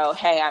let them know,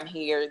 hey, I'm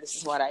here. This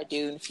is what I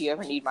do. And if you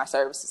ever need my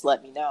services,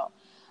 let me know.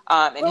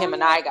 And him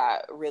and I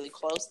got really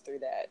close through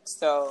that.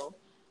 So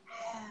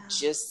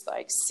just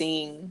like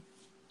seeing,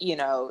 you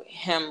know,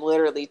 him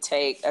literally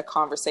take a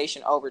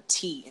conversation over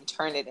tea and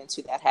turn it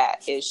into that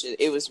hat.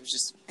 It was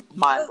just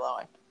mind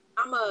blowing.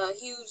 I'm a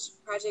huge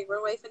Project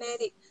Runway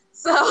fanatic.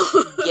 So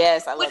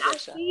yes, I love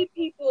that show. I see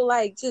people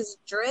like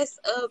just dress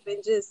up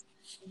and just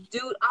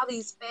do all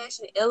these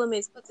fashion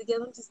elements put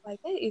together, I'm just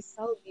like, that is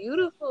so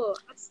beautiful.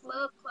 I just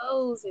love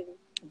clothes and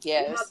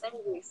how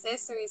things and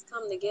accessories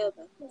come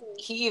together.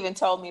 He even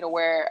told me to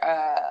wear,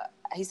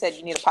 he said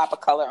you need to pop a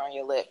color on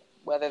your lip,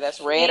 whether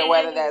that's red or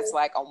whether that's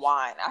like a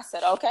wine. I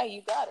said, okay,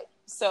 you got it.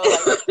 So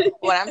like,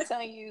 what I'm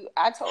telling you,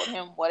 I told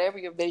him, whatever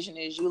your vision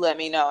is, you let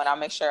me know and I'll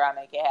make sure I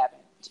make it happen.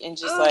 And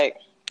just like,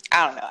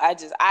 I don't know.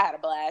 I had a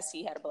blast.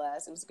 He had a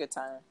blast. It was a good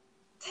time.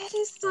 That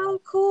is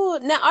so cool.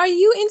 Now, are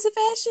you into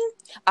fashion?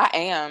 I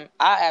am.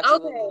 I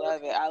absolutely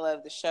love it. I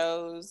love the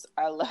shows.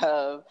 I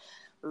love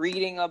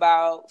reading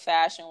about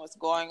fashion, what's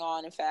going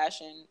on in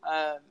fashion.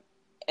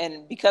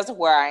 And because of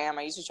where I am,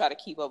 I used to try to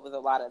keep up with a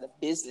lot of the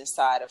business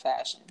side of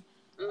fashion.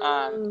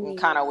 And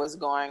kind of what's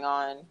going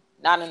on,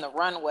 not in the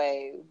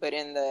runway, but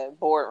in the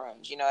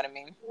boardrooms. You know what I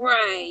mean?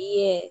 Right.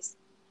 Yes.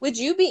 Would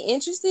you be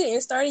interested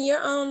in starting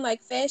your own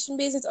like fashion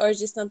business, or is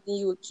it just something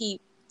you would keep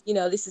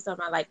this is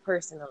something I like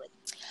personally?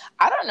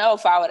 I don't know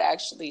if I would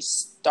actually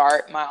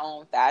start my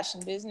own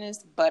fashion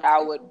business, but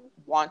I would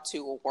want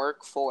to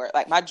work for it.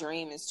 Like, my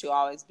dream is to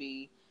always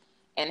be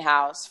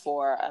in-house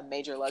for a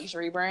major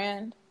luxury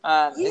brand.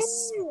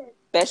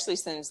 Especially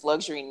since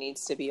luxury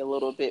needs to be a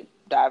little bit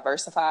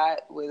diversified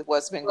with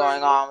what's been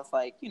going on with,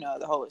 like,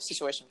 the whole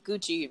situation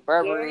with Gucci and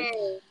Burberry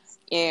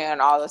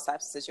and all those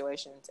types of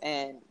situations.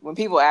 And when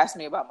people ask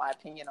me about my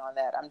opinion on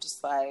that, I'm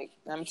just like,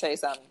 let me tell you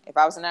something. If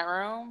I was in that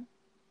room,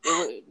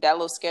 that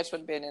little sketch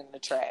would have been in the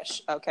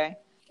trash, okay?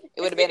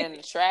 It would have been in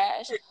the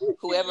trash.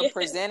 Whoever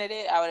presented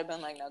it, I would have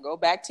been like, no, go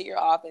back to your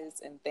office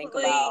and think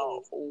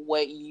about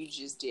what you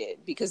just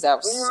did, because that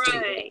was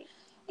stupid.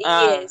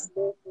 Yes,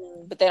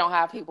 but they don't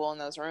have people in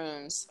those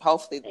rooms.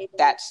 Hopefully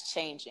that's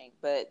changing,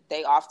 but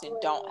they often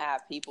don't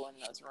have people in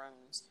those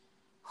rooms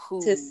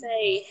to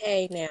say,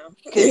 hey, now,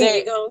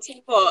 you're going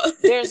too far.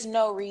 There's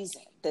no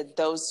reason that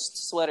those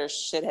sweaters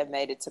should have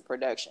made it to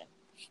production.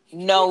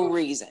 No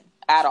reason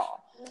at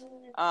all.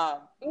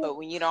 But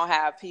when you don't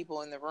have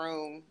people in the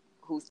room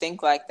who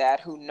think like that,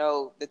 who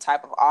know the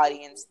type of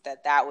audience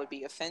that would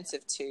be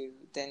offensive to,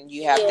 then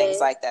you have things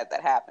like that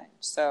happen.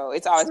 So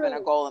it's always been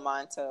a goal of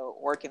mine to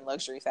work in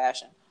luxury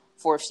fashion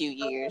for a few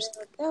years.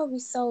 That would be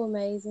so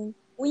amazing.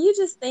 When you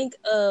just think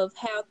of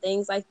how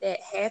things like that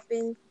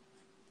happen,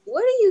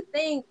 what do you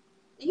think?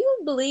 Do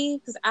you believe?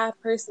 Because I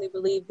personally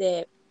believe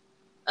that,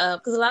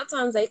 because a lot of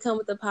times they come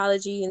with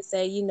apology and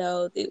say,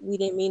 that we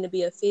didn't mean to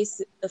be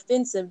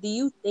offensive. Do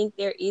you think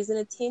there is an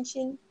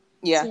intention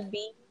to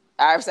be?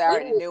 I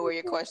already knew where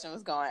your question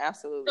was going.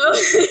 Absolutely.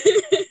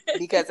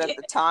 Because at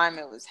the time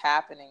it was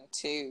happening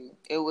too,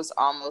 it was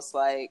almost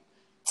like,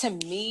 to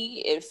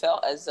me, it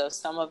felt as though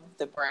some of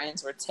the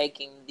brands were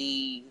taking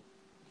the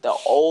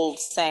old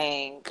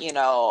saying,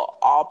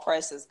 all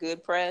press is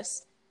good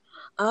press.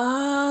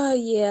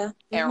 Yeah.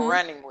 And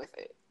running with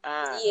it.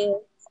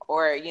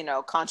 Or,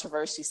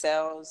 controversy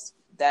sells.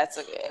 That's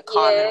a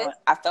common one.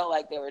 I felt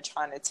like they were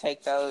trying to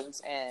take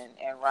those and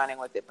running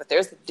with it. But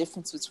there's a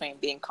difference between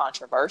being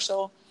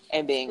controversial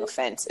and being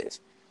offensive.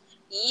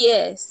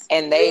 Yes.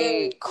 And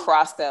they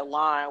crossed that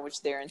line,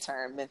 which there in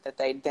turn meant that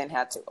they then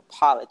had to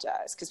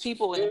apologize. Because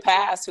people in the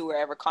past who were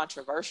ever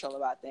controversial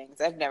about things,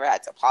 they've never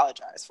had to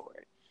apologize for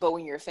it. But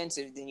when you're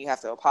offensive, then you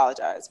have to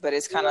apologize. But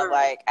it's kind of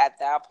like, at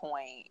that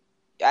point,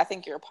 I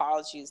think your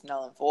apology is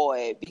null and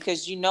void,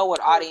 because you know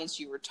what audience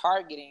you were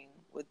targeting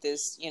with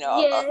this,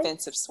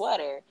 offensive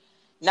sweater.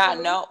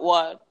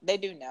 They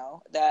do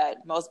know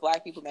that most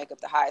Black people make up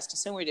the highest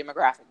consumer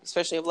demographic,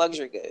 especially of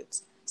luxury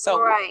goods. So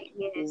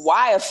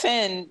why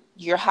offend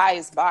your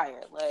highest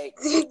buyer? Like,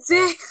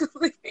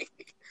 exactly.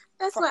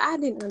 That's what I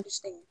didn't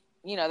understand.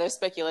 There's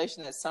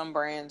speculation that some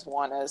brands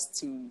want us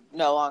to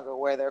no longer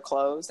wear their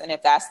clothes. And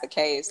if that's the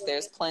case,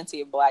 there's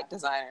plenty of Black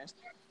designers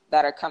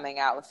that are coming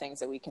out with things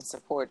that we can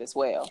support as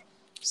well.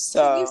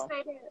 So you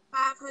say that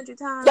 500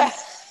 times.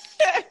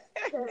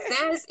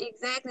 That's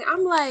exactly.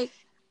 I'm like,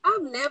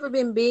 I've never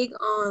been big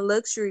on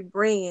luxury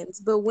brands,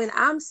 but when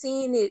I'm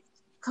seeing it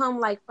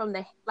come from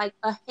a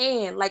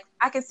hand,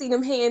 I can see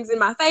them hands in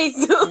my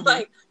face.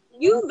 Like,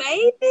 you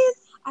made this,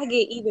 I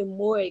get even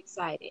more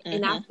excited,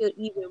 and I feel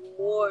even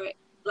more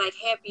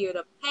happier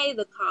to pay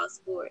the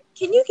cost for it.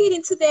 Can you get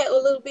into that a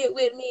little bit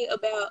with me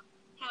about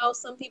how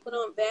some people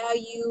don't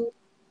value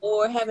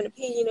or have an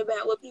opinion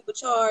about what people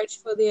charge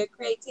for their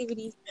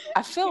creativity?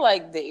 I feel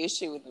like the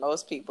issue with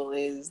most people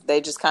is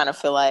they just kind of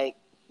feel like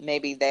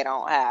maybe they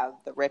don't have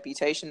the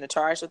reputation to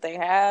charge what they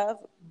have,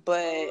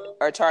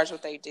 or charge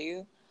what they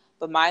do.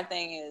 But my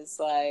thing is,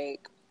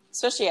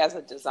 especially as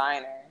a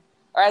designer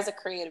or as a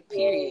creative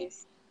period,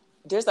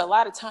 there's a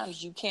lot of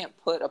times you can't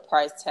put a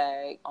price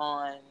tag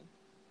on,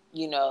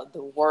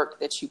 the work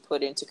that you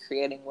put into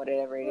creating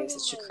whatever it is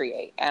that you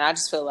create. And I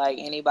just feel like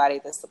anybody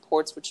that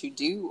supports what you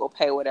do will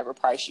pay whatever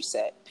price you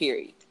set,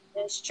 period.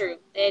 That's true.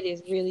 That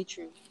is really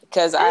true.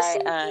 Because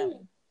I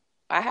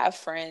have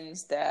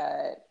friends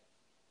that,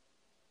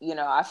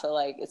 I feel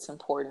like it's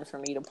important for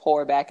me to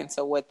pour back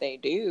into what they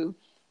do.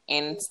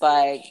 And it's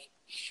like,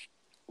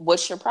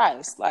 what's your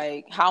price?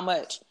 Like, how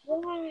much?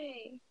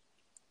 Why?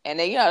 And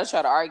they,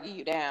 try to argue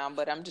you down,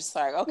 but I'm just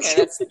like,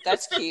 okay,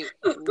 that's cute.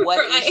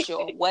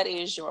 What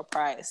is your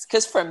price?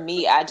 Because for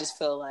me, I just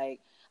feel like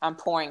I'm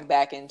pouring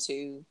back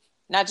into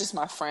not just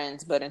my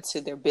friends, but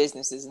into their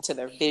businesses, into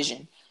their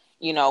vision,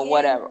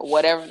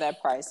 whatever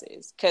that price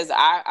is. Because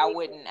I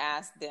wouldn't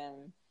ask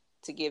them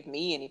to give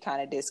me any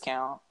kind of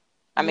discount.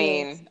 I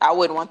mean, I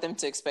wouldn't want them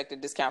to expect a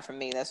discount from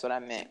me. That's what I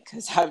meant.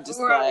 Because I'm just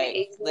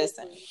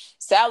listen,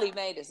 Sally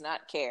Mae does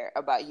not care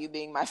about you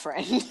being my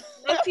friend.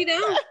 No, she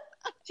don't.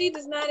 She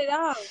does not at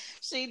all.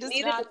 She does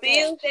Neither not. The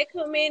bills that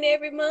come in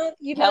every month,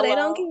 they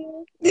don't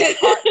care.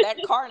 That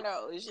car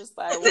note is just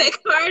like, that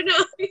car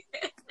note.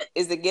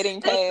 Is it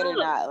getting paid or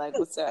not? Like,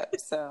 what's up?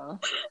 So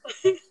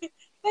they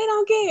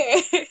don't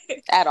care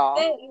at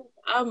all.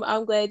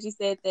 I'm glad you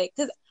said that,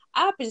 because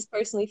I just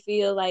personally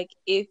feel like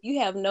if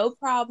you have no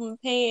problem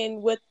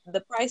paying what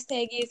the price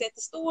tag is at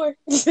the store,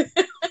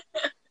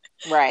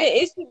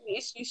 right,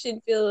 you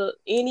shouldn't feel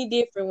any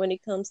different when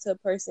it comes to a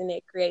person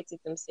that creates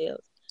it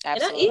themselves.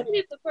 Absolutely. Even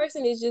if the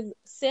person is just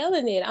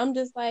selling it, I'm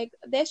just like,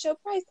 that's your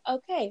price.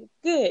 Okay,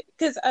 good.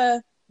 Because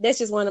that's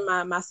just one of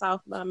my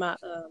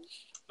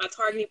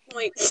targeting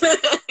points.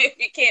 If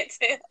you can't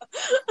tell.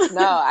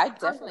 No, I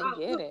definitely I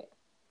get it.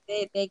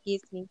 that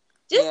gets me.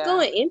 Just Yeah.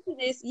 going into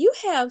this, you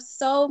have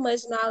so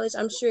much knowledge,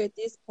 I'm sure at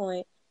this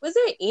point. Was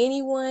there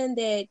anyone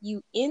that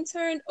you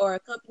interned or a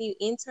company you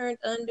interned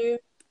under?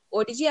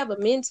 Or did you have a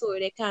mentor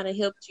that kind of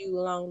helped you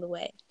along the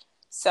way?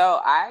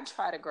 So I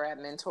try to grab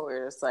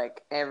mentors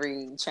like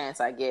every chance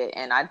I get,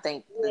 and I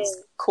think Yeah.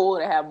 it's cool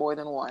to have more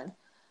than one.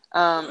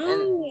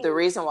 And the Mm,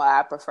 reason why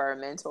I prefer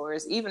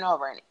mentors, even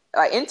over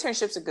like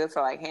internships are good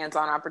for like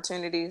hands-on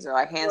opportunities or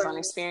like hands-on right.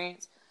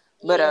 experience,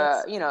 but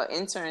Yes.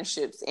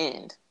 internships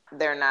end.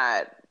 They're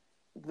not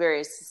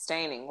very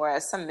sustaining.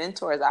 Whereas some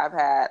mentors I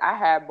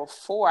had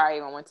before I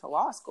even went to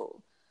law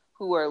school,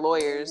 who were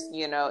lawyers,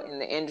 in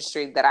the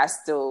industry that I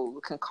still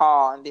can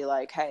call and be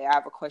like, hey, I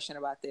have a question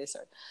about this,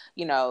 or,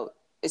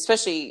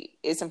 especially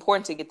it's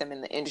important to get them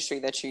in the industry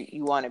that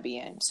you want to be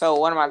in. So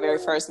one of my very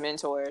first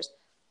mentors,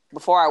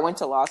 before I went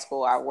to law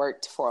school, I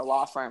worked for a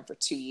law firm for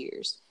 2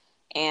 years.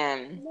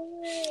 And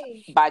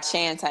Nice. by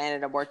chance, I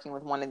ended up working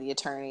with one of the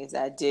attorneys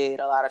that did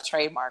a lot of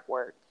trademark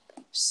work.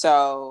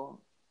 So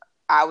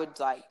I would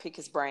like pick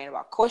his brain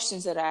about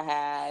questions that I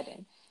had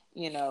and,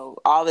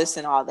 all this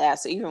and all that.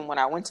 So even when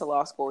I went to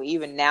law school,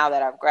 even now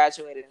that I've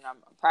graduated and I'm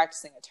a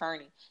practicing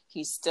attorney,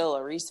 he's still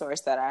a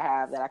resource that I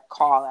have that I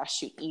call, I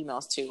shoot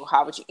emails to.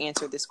 How would you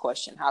answer this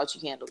question? How would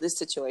you handle this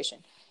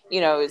situation?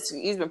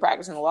 He's been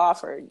practicing law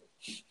for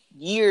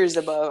years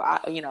above,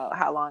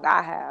 how long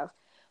I have,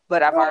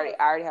 but Right.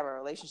 I already have a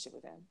relationship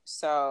with him.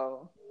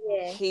 So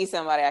Yes. he's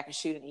somebody I can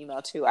shoot an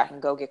email to. I can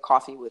go get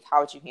coffee with. How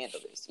would you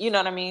handle this? You know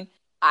what I mean?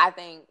 I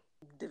think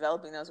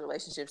developing those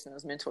relationships and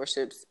those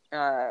mentorships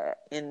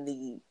in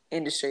the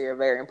industry are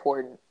very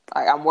important.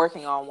 Like I'm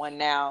working on one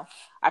now.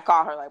 I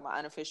call her like my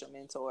unofficial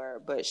mentor,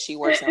 but she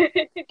works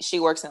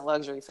in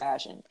luxury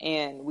fashion,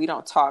 and we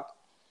don't talk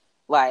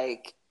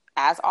like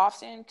as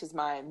often because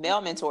my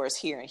male mentor is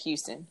here in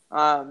Houston.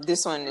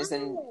 This one is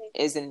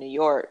in New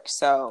York.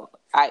 So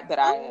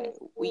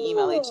we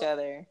email each Cool.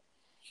 other.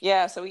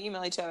 Yeah, so we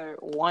email each other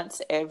once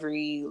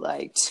every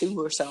like 2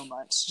 or so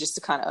months just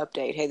to kind of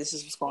update. Hey, this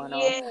is what's going on.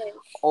 Yes.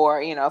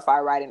 Or if I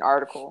write an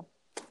article,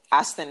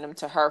 I send them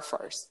to her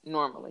first.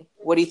 Normally,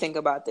 what do you think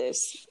about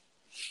this?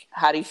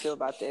 How do you feel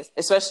about this?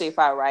 Especially if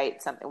I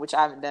write something, which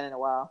I haven't done in a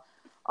while,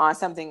 on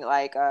something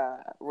like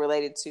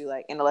related to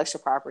like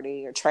intellectual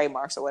property or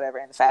trademarks or whatever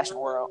in the fashion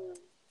world.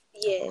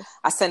 Yes.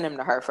 I send them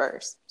to her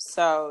first.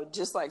 So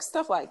just like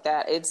stuff like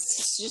that,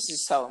 it's just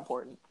so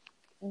important.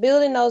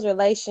 Building those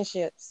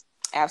relationships.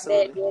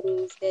 Absolutely.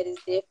 That is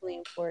definitely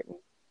important.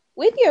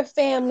 With your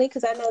family,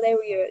 because I know they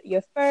were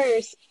your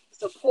first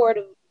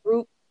supportive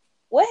group,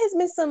 what has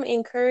been some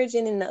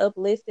encouraging and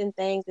uplifting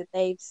things that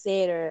they've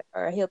said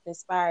or helped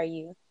inspire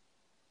you?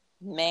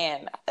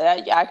 Man,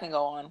 I can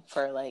go on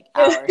for like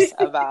hours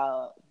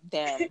about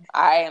them.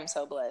 I am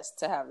so blessed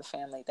to have the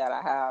family that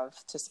I have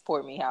to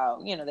support me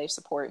how, they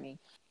support me.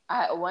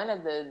 One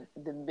of the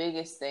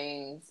biggest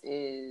things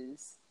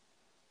is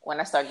when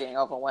I start getting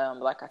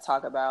overwhelmed, like I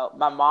talk about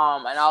my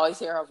mom, and I always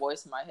hear her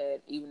voice in my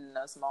head, even in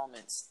those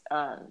moments.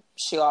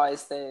 She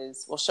always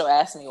says, well, she'll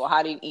ask me, well,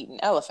 how do you eat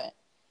an elephant?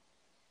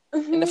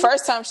 Mm-hmm. And the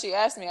first time she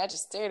asked me, I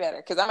just stared at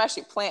her because I'm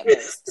actually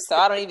plant-based, so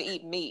I don't even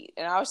eat meat.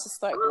 And I was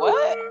just like,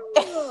 what?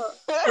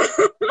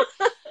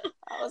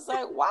 I was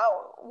like, why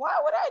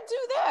would I do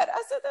that?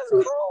 I said, that's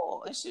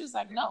cruel. And she was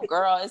like, no,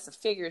 girl, it's a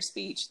figure of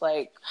speech.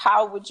 Like,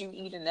 how would you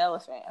eat an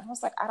elephant? And I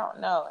was like, I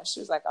don't know. And she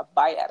was like, a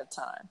bite at a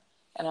time.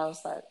 And I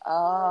was like,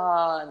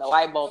 oh, and the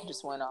light bulb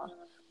just went on.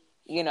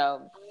 I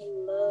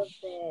love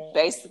that.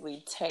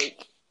 Basically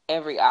take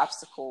every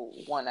obstacle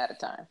one at a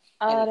time.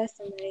 Oh, that's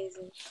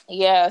amazing.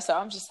 Yeah, so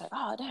I'm just like,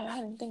 oh, damn,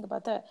 I didn't think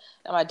about that.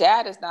 Now, my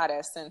dad is not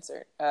as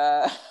censored.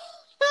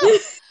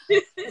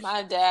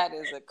 My dad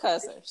is a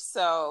cusser,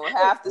 so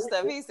half the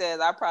stuff he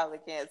says I probably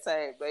can't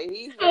say, but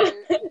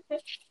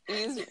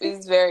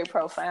he's very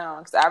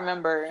profound. Because I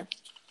remember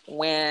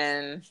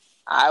when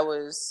I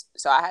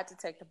had to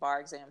take the bar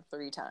exam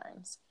 3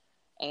 times,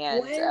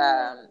 and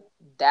Wow.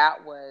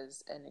 that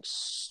was an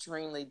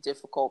extremely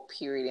difficult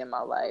period in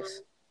my life.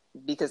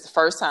 Because the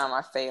first time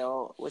I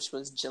failed, which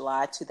was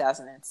July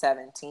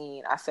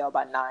 2017, I failed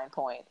by 9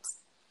 points.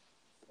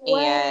 Wow.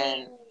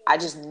 And I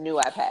just knew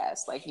I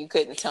passed. Like, you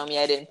couldn't tell me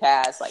I didn't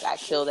pass. Like, I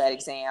killed that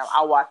exam.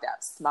 I walked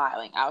out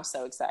smiling. I was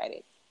so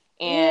excited.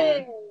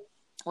 And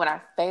when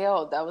I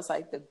failed, that was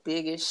like the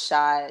biggest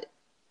shot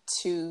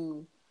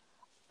to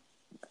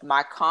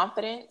my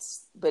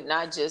confidence, but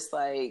not just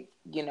like,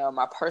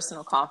 my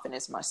personal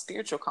confidence, my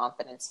spiritual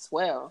confidence as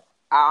well.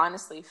 I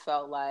honestly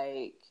felt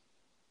like,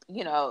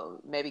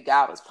 maybe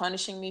God was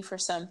punishing me for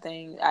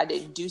something. I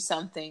didn't do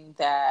something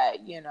that,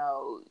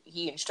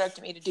 he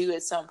instructed me to do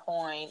at some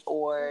point,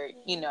 or,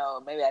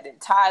 maybe I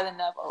didn't tithe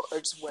enough or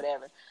just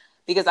whatever.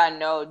 Because I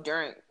know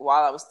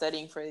while I was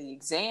studying for the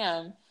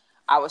exam,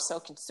 I was so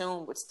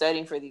consumed with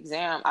studying for the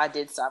exam, I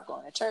did stop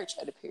going to church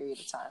at a period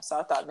of time. So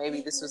I thought maybe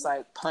this was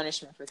like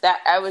punishment for that.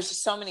 I was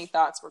just, so many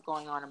thoughts were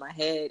going on in my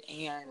head,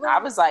 and I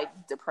was like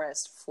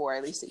depressed for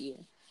at least a year.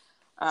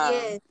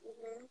 Yes.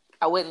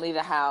 I wouldn't leave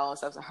the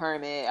house. I was a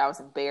hermit. I was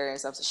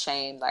embarrassed. I was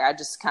ashamed. Like, I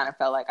just kind of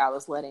felt like I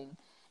was letting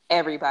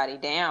everybody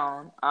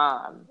down.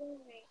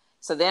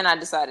 So then I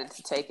decided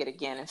to take it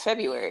again in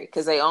February,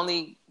 because they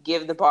only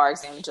give the bar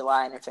exam in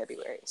July and in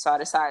February. So I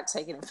decided to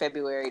take it in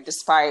February,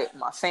 despite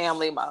my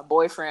family, my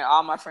boyfriend,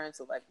 all my friends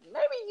were like,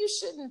 maybe you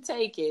shouldn't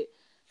take it,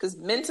 because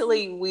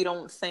mentally we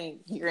don't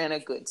think you're in a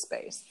good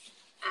space.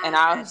 And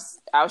I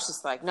was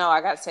just like, no,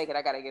 I got to take it.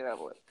 I got to get it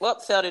over with. Well,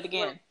 failed it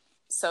again.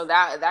 So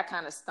that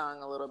kind of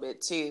stung a little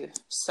bit too.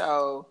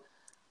 So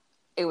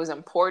it was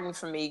important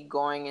for me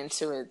going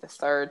into it the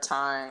third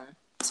time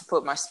to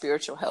put my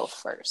spiritual health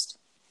first.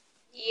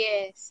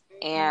 Yes.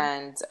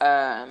 And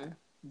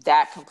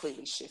that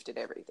completely shifted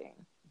everything.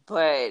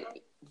 But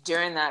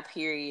during that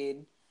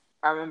period,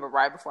 I remember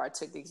right before I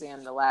took the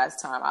exam the last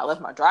time, I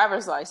left my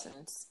driver's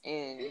license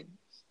in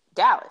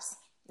Dallas,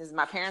 because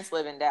my parents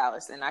live in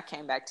Dallas, and I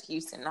came back to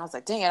Houston, and I was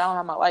like, dang it, I don't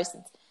have my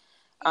license.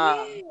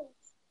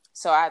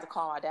 So I had to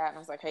call my dad, and I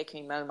was like, hey,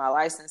 can you mail me my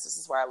license? This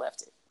is where I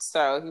left it.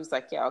 So he was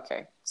like, yeah,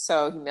 okay.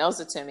 So he mails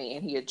it to me,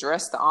 and he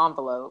addressed the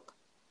envelope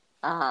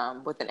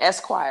with an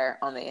Esquire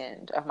on the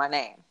end of my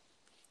name.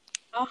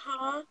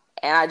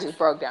 And I just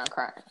broke down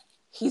crying.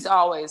 He's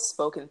always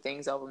spoken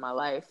things over my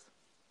life.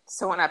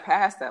 So when I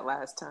passed that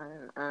last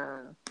time,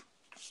 I'm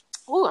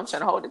trying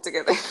to hold it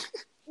together.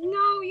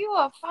 No, you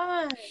are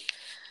fine.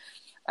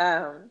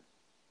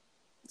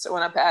 So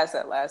when I passed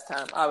that last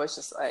time, I was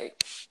just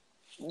like,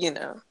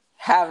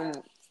 having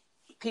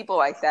people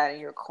like that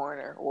in your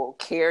corner will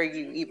carry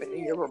you even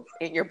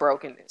in your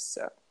brokenness.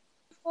 So,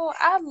 well,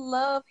 I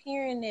love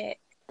hearing that.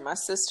 My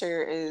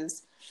sister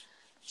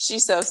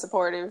she's so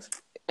supportive,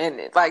 and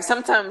like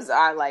sometimes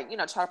I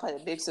try to play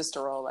the big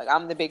sister role. Like,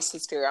 I'm the big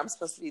sister, I'm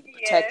supposed to be the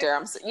protector.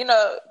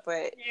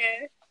 But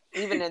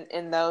even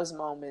in those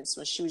moments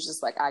when she was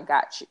just like, I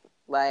got you.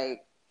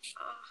 Like,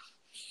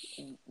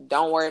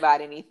 don't worry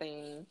about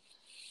anything.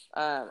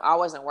 I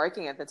wasn't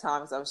working at the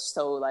time because I was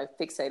so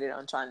fixated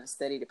on trying to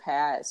study to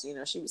pass.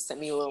 She would send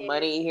me a little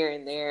money here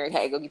and there.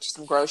 Hey, go get you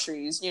some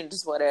groceries,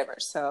 just whatever.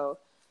 So,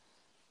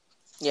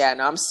 yeah,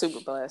 no, I'm super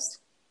blessed.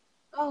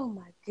 Oh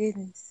my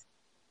goodness.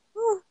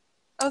 Whew.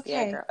 Okay.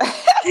 Yeah, girl.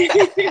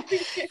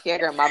 Yeah,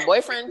 girl. My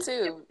boyfriend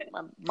too.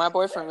 My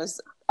boyfriend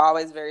was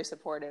always very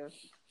supportive.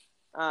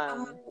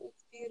 That's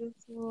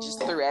beautiful.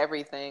 Just through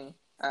everything.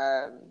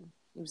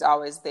 He was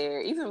always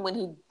there, even when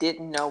he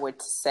didn't know what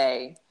to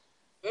say.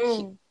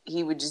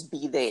 He would just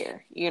be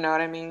there. You know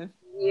what I mean?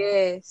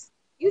 Yes.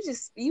 You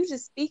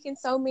just speaking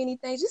so many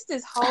things. Just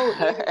this whole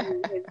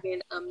interview has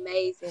been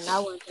amazing. I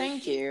want to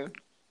thank you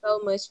so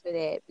much for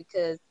that,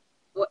 because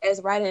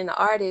as writer and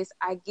artist,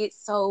 I get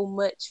so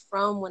much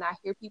from when I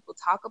hear people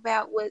talk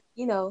about what,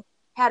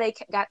 how they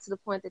got to the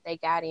point that they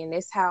got in.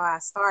 That's how I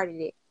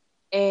started it.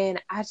 And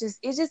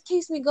it just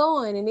keeps me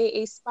going, and it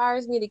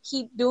inspires me to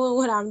keep doing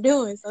what I'm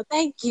doing. So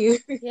thank you.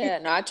 Yeah,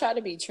 no, I try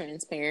to be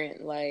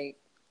transparent,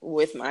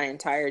 with my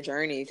entire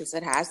journey, because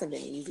it hasn't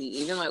been easy.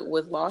 Even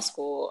with law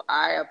school,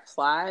 I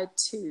applied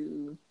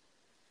to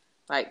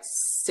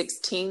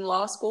 16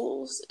 law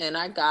schools, and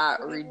I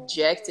got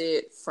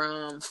rejected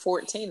from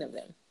 14 of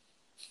them.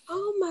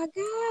 Oh my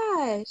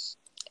gosh.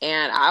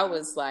 And I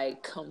was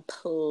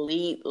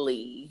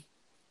completely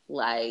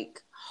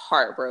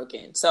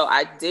heartbroken. So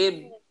I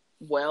did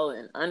well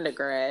in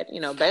undergrad.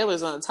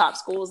 Baylor's one of the top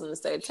schools in the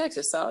state of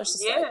Texas. So I was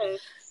just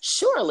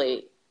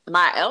surely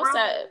my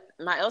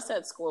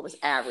LSAT score was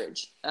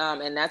average.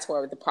 And that's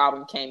where the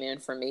problem came in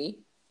for me,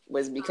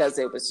 was because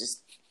it was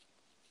just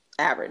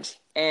average.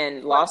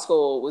 And law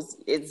school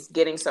it's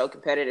getting so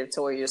competitive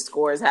to where your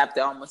scores have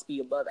to almost be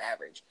above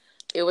average.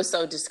 It was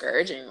so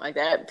discouraging.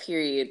 That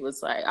period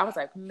was I was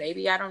like,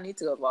 maybe I don't need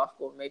to go to law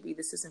school. Maybe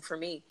this isn't for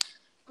me.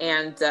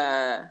 And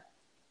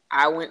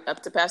I went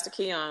up to Pastor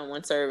Keon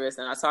one service,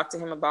 and I talked to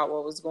him about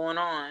what was going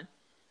on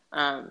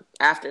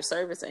after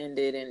service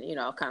ended, and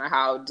kind of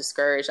how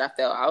discouraged I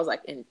felt. I was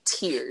in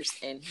tears,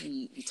 and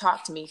he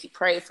talked to me. He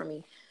prayed for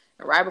me.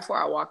 And right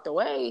before I walked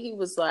away, he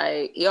was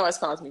he always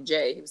calls me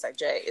Jay. He was like,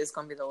 Jay, it's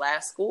going to be the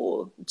last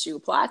school that you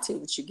apply to,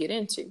 that you get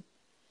into.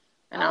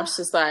 And I was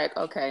just like,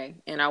 okay.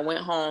 And I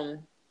went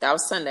home. That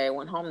was Sunday. I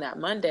went home that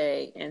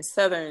Monday, and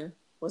Southern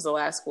was the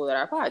last school that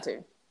I applied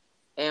to.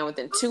 And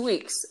within 2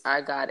 weeks, I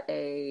got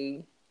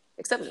a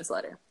acceptance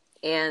letter.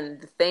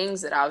 And the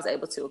things that I was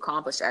able to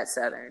accomplish at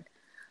Southern,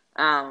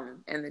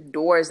 and the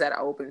doors that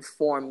opened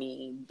for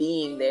me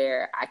being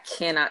there, I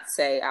cannot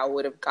say I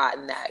would have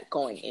gotten that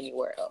going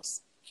anywhere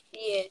else.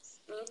 Yes.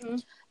 Mm-hmm.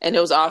 And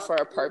it was all for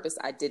a purpose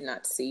I did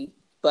not see.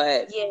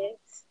 But yes.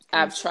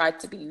 I've tried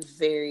to be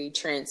very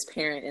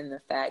transparent in the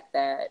fact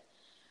that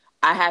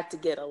I had to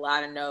get a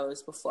lot of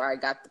no's before I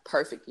got the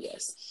perfect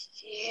yes.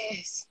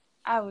 Yes.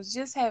 I was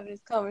just having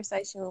this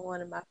conversation with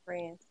one of my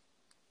friends.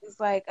 It's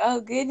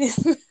oh goodness.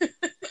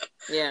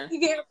 Yeah.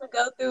 You have to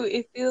go through,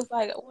 it feels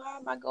why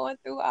am I going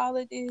through all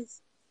of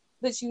this?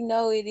 but you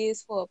know it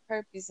is for a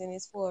purpose and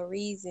it's for a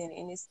reason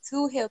and it's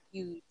to help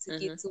you to Mm-hmm.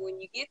 get to when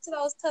you get to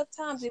those tough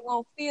times, it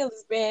won't feel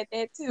as bad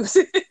that too.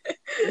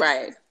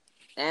 Right.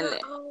 And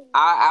Oh,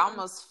 I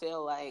almost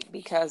feel like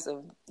because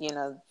of,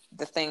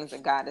 the things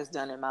that God has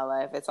done in my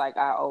life, it's like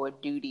I owe a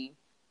duty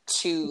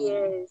to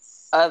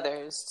yes.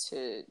 others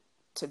to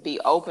be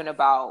open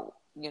about,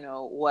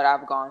 what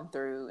I've gone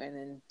through, and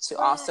then to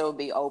also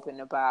be open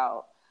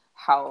about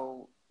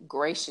how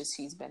gracious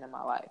he's been in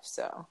my life.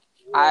 So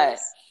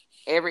Yes.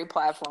 every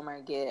platform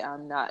I get,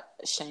 I'm not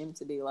ashamed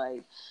to be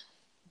like,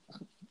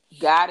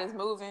 God is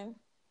moving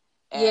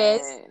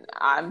Yes. and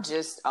I'm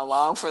just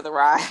along for the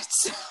ride.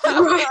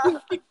 Right.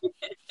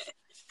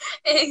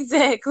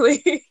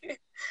 Exactly.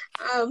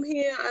 I'm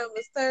here. I'm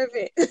a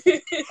servant.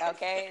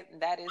 Okay,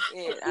 that is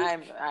it.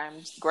 I'm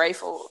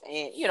grateful,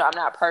 and I'm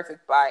not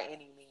perfect by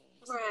any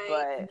means, Right.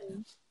 but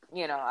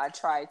I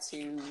try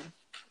to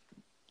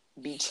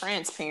be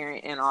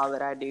transparent in all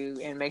that I do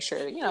and make sure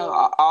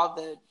all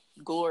the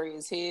glory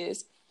is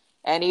his.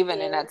 And even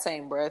in that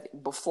same breath,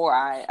 before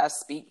I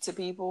speak to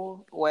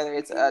people, whether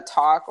it's a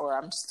talk or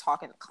I'm just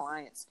talking to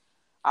clients,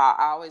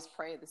 I always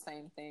pray the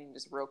same thing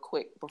just real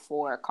quick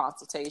before a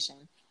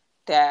consultation,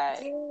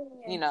 that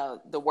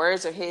the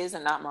words are his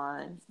and not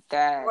mine,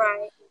 that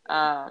Right.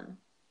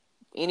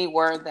 any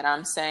word that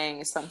I'm saying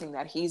is something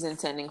that he's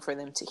intending for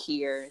them to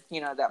hear,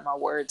 that my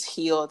words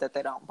heal, that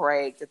they don't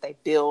break, that they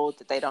build,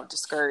 that they don't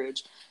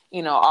discourage,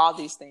 all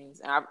these things.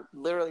 And I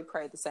literally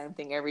pray the same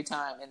thing every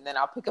time. And then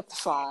I'll pick up the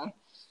phone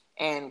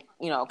and,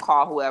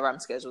 call whoever I'm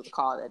scheduled to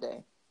call that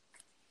day.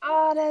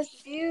 Oh, that's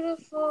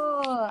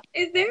beautiful.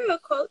 Is there a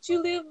quote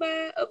you live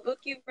by, a book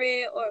you've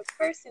read, or a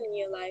person in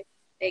your life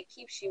that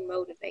keeps you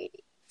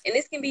motivated? And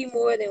this can be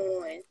more than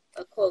one,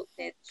 a quote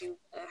that you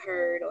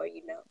heard or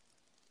you know.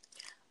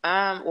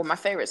 Well, my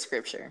favorite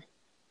scripture,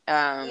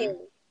 Yeah.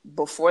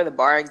 before the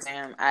bar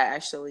exam,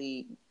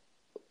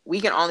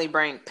 we can only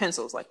bring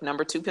pencils, like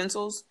number 2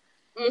 pencils,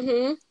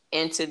 Mm-hmm.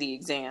 into the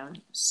exam.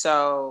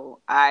 So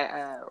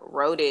I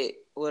wrote it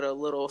with a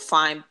little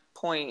fine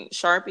point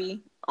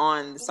Sharpie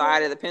on the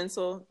side of the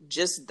pencil,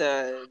 just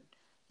the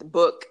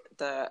book,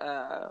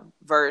 the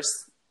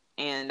verse,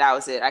 and that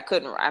was it. I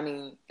couldn't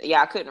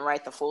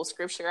write the full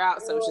scripture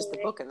out, so it's just the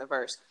book and the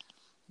verse.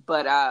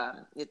 But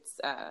it's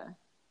 2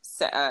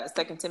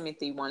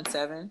 Timothy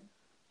 1:7.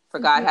 For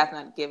God hath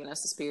not given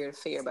us a spirit of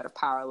fear, but of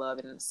power, love,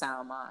 and a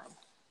sound mind.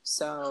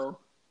 So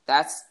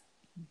that's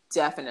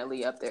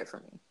definitely up there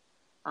for me.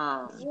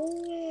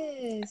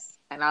 Yes.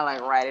 And I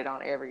write it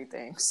on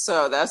everything.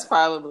 So that's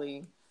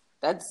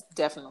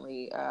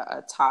definitely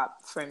a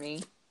top for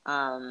me.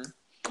 I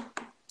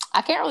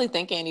can't really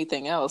think of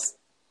anything else.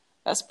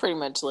 That's pretty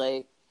much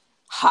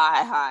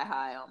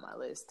high on my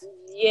list.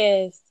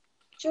 Yes.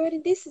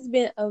 Jordan, this has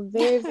been a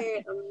very,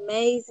 very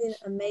amazing,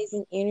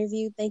 amazing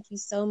interview. Thank you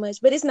so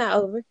much. But it's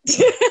not over.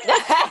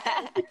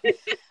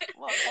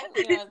 Well,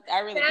 thank you. I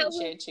really That was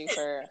appreciate you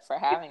for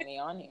having me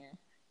on here.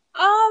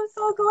 Oh, I'm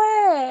so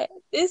glad.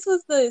 This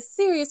was the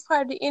serious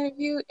part of the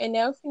interview, and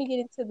now we're going to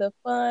get into the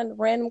fun,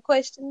 random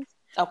questions.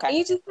 Okay. And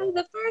you just say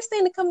the first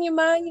thing to come to your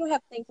mind. You don't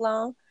have to think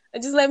long.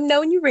 And just let me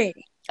know when you're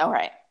ready. All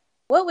right.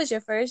 What was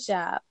your first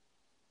job?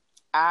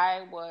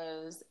 I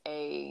was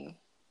they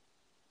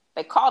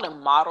called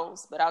them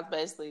models, but I was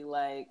basically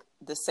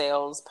the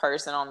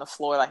salesperson on the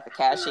floor, like the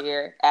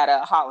cashier at a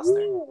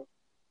Hollister.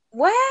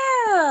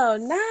 Wow,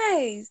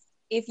 nice.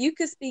 If you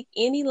could speak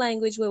any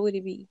language, what would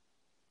it be?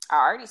 I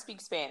already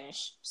speak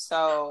Spanish,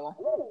 so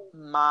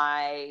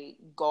my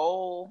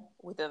goal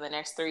within the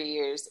next 3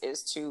 years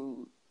is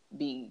to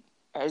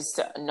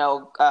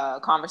know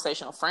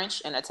conversational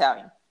French and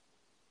Italian.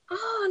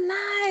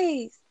 Oh,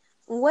 nice.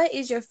 What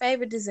is your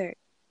favorite dessert?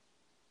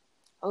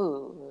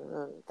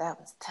 Oh, that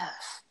was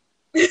tough.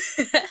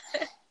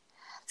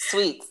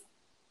 Sweets.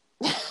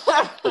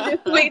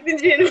 Just sweets in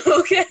general,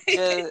 okay?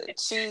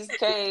 Just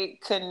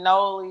cheesecake,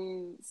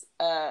 cannolis,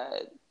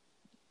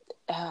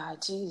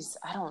 geez,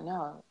 I don't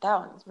know. That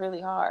one's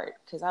really hard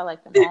because I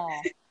like them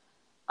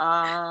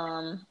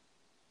all.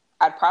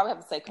 I'd probably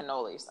have to say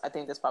cannolis. I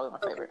think that's probably my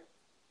favorite.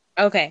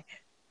 Okay.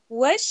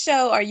 What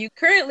show are you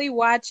currently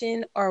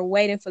watching or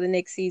waiting for the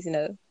next season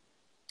of?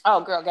 Oh,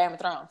 girl, Game of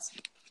Thrones.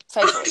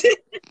 Faithfully.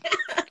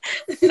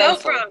 No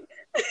problem.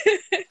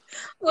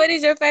 What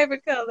is your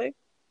favorite color?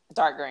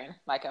 Dark green,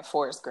 like a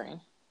forest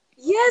green.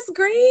 Yes,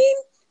 green.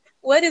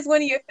 What is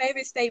one of your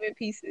favorite statement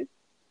pieces?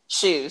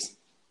 Shoes.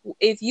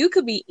 If you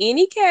could be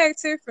any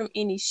character from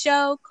any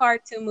show,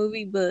 cartoon,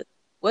 movie, book,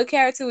 what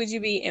character would you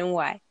be and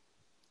why?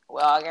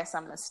 Well, I guess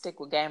I'm going to stick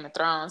with Game of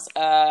Thrones.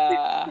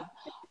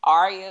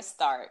 Arya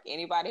Stark.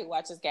 Anybody who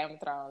watches Game of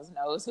Thrones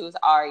knows who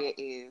Arya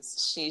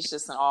is. She's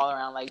just an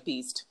all-around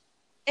beast.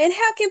 And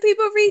how can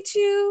people reach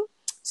you?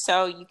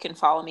 So you can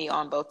follow me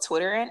on both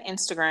Twitter and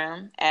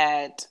Instagram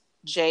at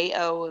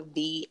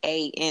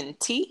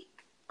JOVANT_guard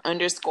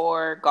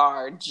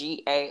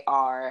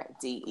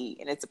GARDE.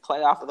 And it's a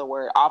play off of the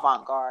word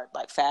avant-garde,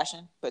 like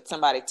fashion, but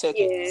somebody took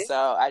it.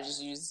 So I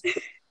just used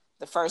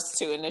the first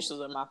 2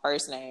 initials of my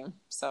first name.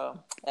 So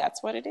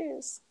that's what it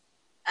is.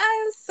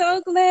 I am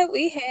so glad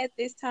we had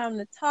this time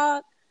to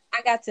talk.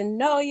 I got to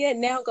know you.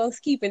 Now I'm gonna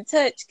keep in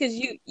touch because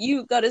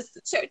you go to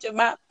the church of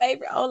my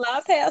favorite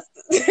online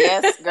pastor.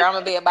 Yes, girl, I'm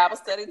gonna be at Bible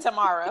study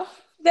tomorrow.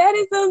 That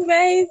is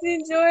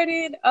amazing,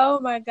 Jordan. Oh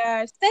my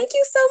gosh. Thank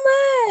you so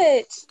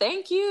much.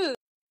 Thank you.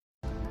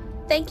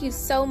 Thank you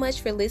so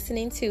much for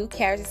listening to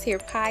Characters Here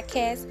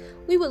podcast.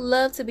 We would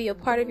love to be a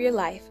part of your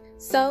life.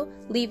 So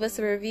leave us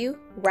a review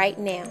right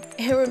now.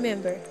 And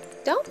remember,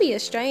 don't be a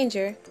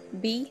stranger,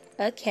 be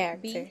a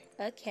character. Be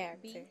a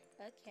character. Be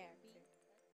a character.